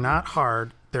 They are not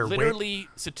hard. They're literally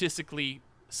statistically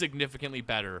significantly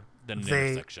better than an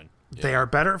intersection. They are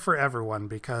better for everyone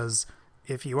because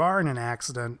if you are in an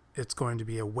accident, it's going to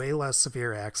be a way less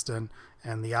severe accident,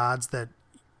 and the odds that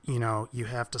you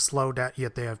have to slow down,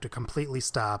 yet they have to completely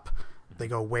stop, they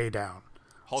go way down.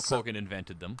 Hulk Hogan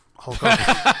invented them. Hulk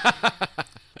Hogan.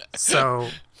 So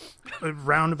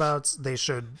roundabouts, they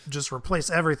should just replace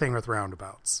everything with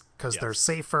roundabouts because they're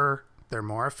safer, they're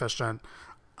more efficient.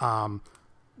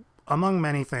 Among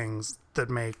many things that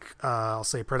make, I'll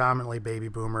say predominantly baby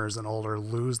boomers and older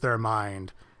lose their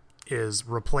mind is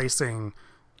replacing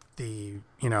the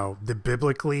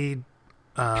biblically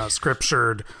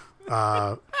scriptured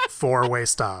four-way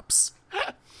stops.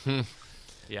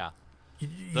 Yeah.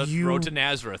 The road to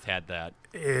Nazareth had that.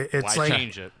 Why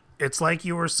change it? It's like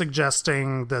you were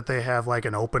suggesting that they have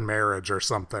an open marriage or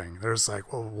something. There's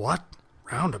well, what?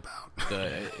 Roundabout.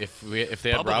 If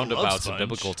they had roundabouts in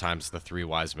biblical times, the three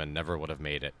wise men never would have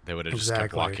made it. They would have just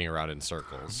kept walking around in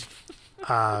circles.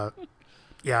 Yeah,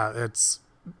 it's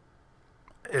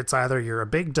either you're a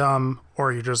big dumb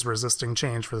or you're just resisting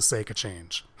change for the sake of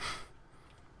change.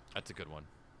 That's a good one.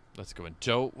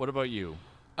 Joe, what about you?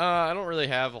 I don't really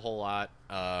have a whole lot.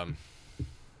 I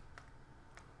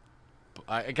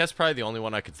guess probably the only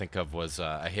one I could think of was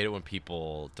I hate it when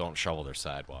people don't shovel their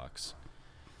sidewalks.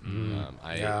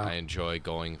 I enjoy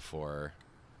going for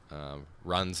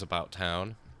runs about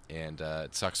town, and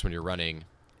it sucks when you're running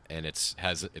and it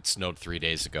snowed 3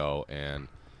 days ago and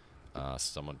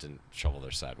someone didn't shovel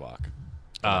their sidewalk.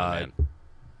 Man.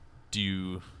 Do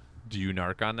you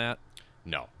narc on that?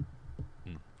 No,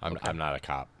 I'm not a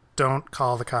cop. Don't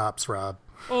call the cops, Rob.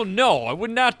 Oh no, I would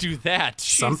not do that.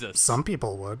 Jesus. Some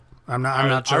people would. I'm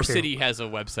not joking. Our city has a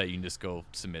website. You can just go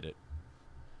submit it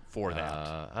for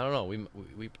that. I don't know.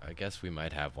 We I guess we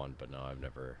might have one, but no, I've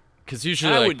never. Because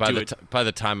usually, like, by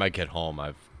the time I get home,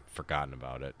 I've forgotten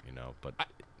about it. But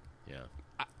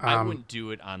I wouldn't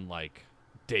do it on like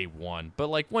day one, but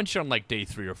like once you're on like day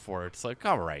 3 or 4, it's like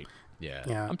all right.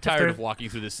 Yeah. I'm tired of walking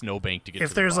through the snowbank to get.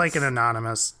 If there's like an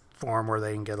anonymous form where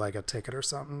they can get like a ticket or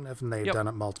something, if they've done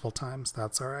it multiple times,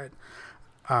 that's all right.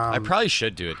 I probably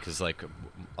should do it because like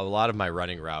a lot of my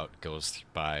running route goes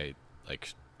by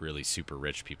like really super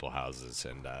rich people houses,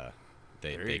 and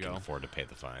they can afford to pay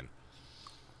the fine.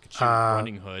 Get your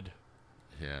running hood.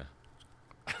 Yeah.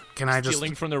 Can I just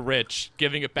stealing from the rich,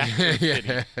 giving it back to the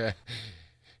city?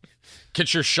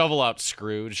 Get your shovel out,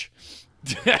 Scrooge.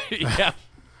 Yeah.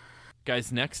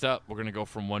 Guys, next up, we're gonna go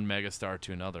from one megastar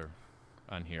to another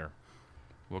on here.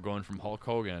 We're going from Hulk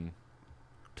Hogan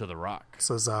to The Rock. This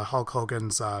is Hulk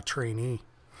Hogan's trainee.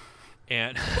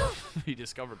 And he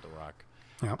discovered The Rock.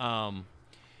 Yep.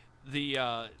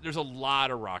 There's a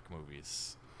lot of Rock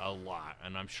movies. A lot.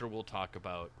 And I'm sure we'll talk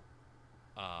about...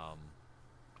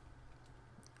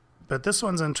 But this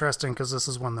one's interesting because this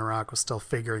is when The Rock was still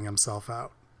figuring himself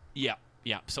out. Yeah.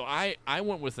 So I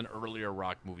went with an earlier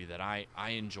Rock movie that I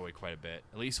enjoy quite a bit.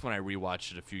 At least when I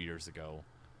rewatched it a few years ago.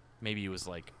 Maybe it was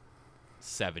like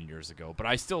 7 years ago. But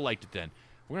I still liked it then.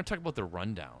 We're going to talk about The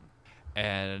Rundown.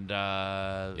 And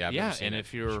and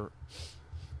if you're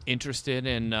interested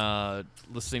in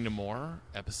listening to more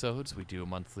episodes, we do a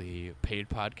monthly paid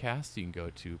podcast. You can go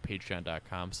to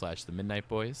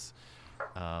patreon.com/themidnightboys.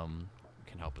 You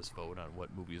can help us vote on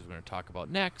what movies we're going to talk about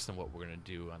next and what we're going to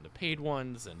do on the paid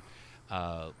ones. And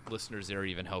listeners there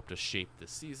even helped us shape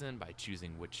this season by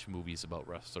choosing which movies about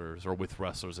wrestlers or with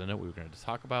wrestlers in it we were going to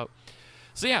talk about.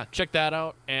 So yeah, check that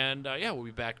out. And we'll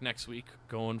be back next week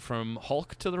going from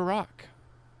Hulk to The Rock.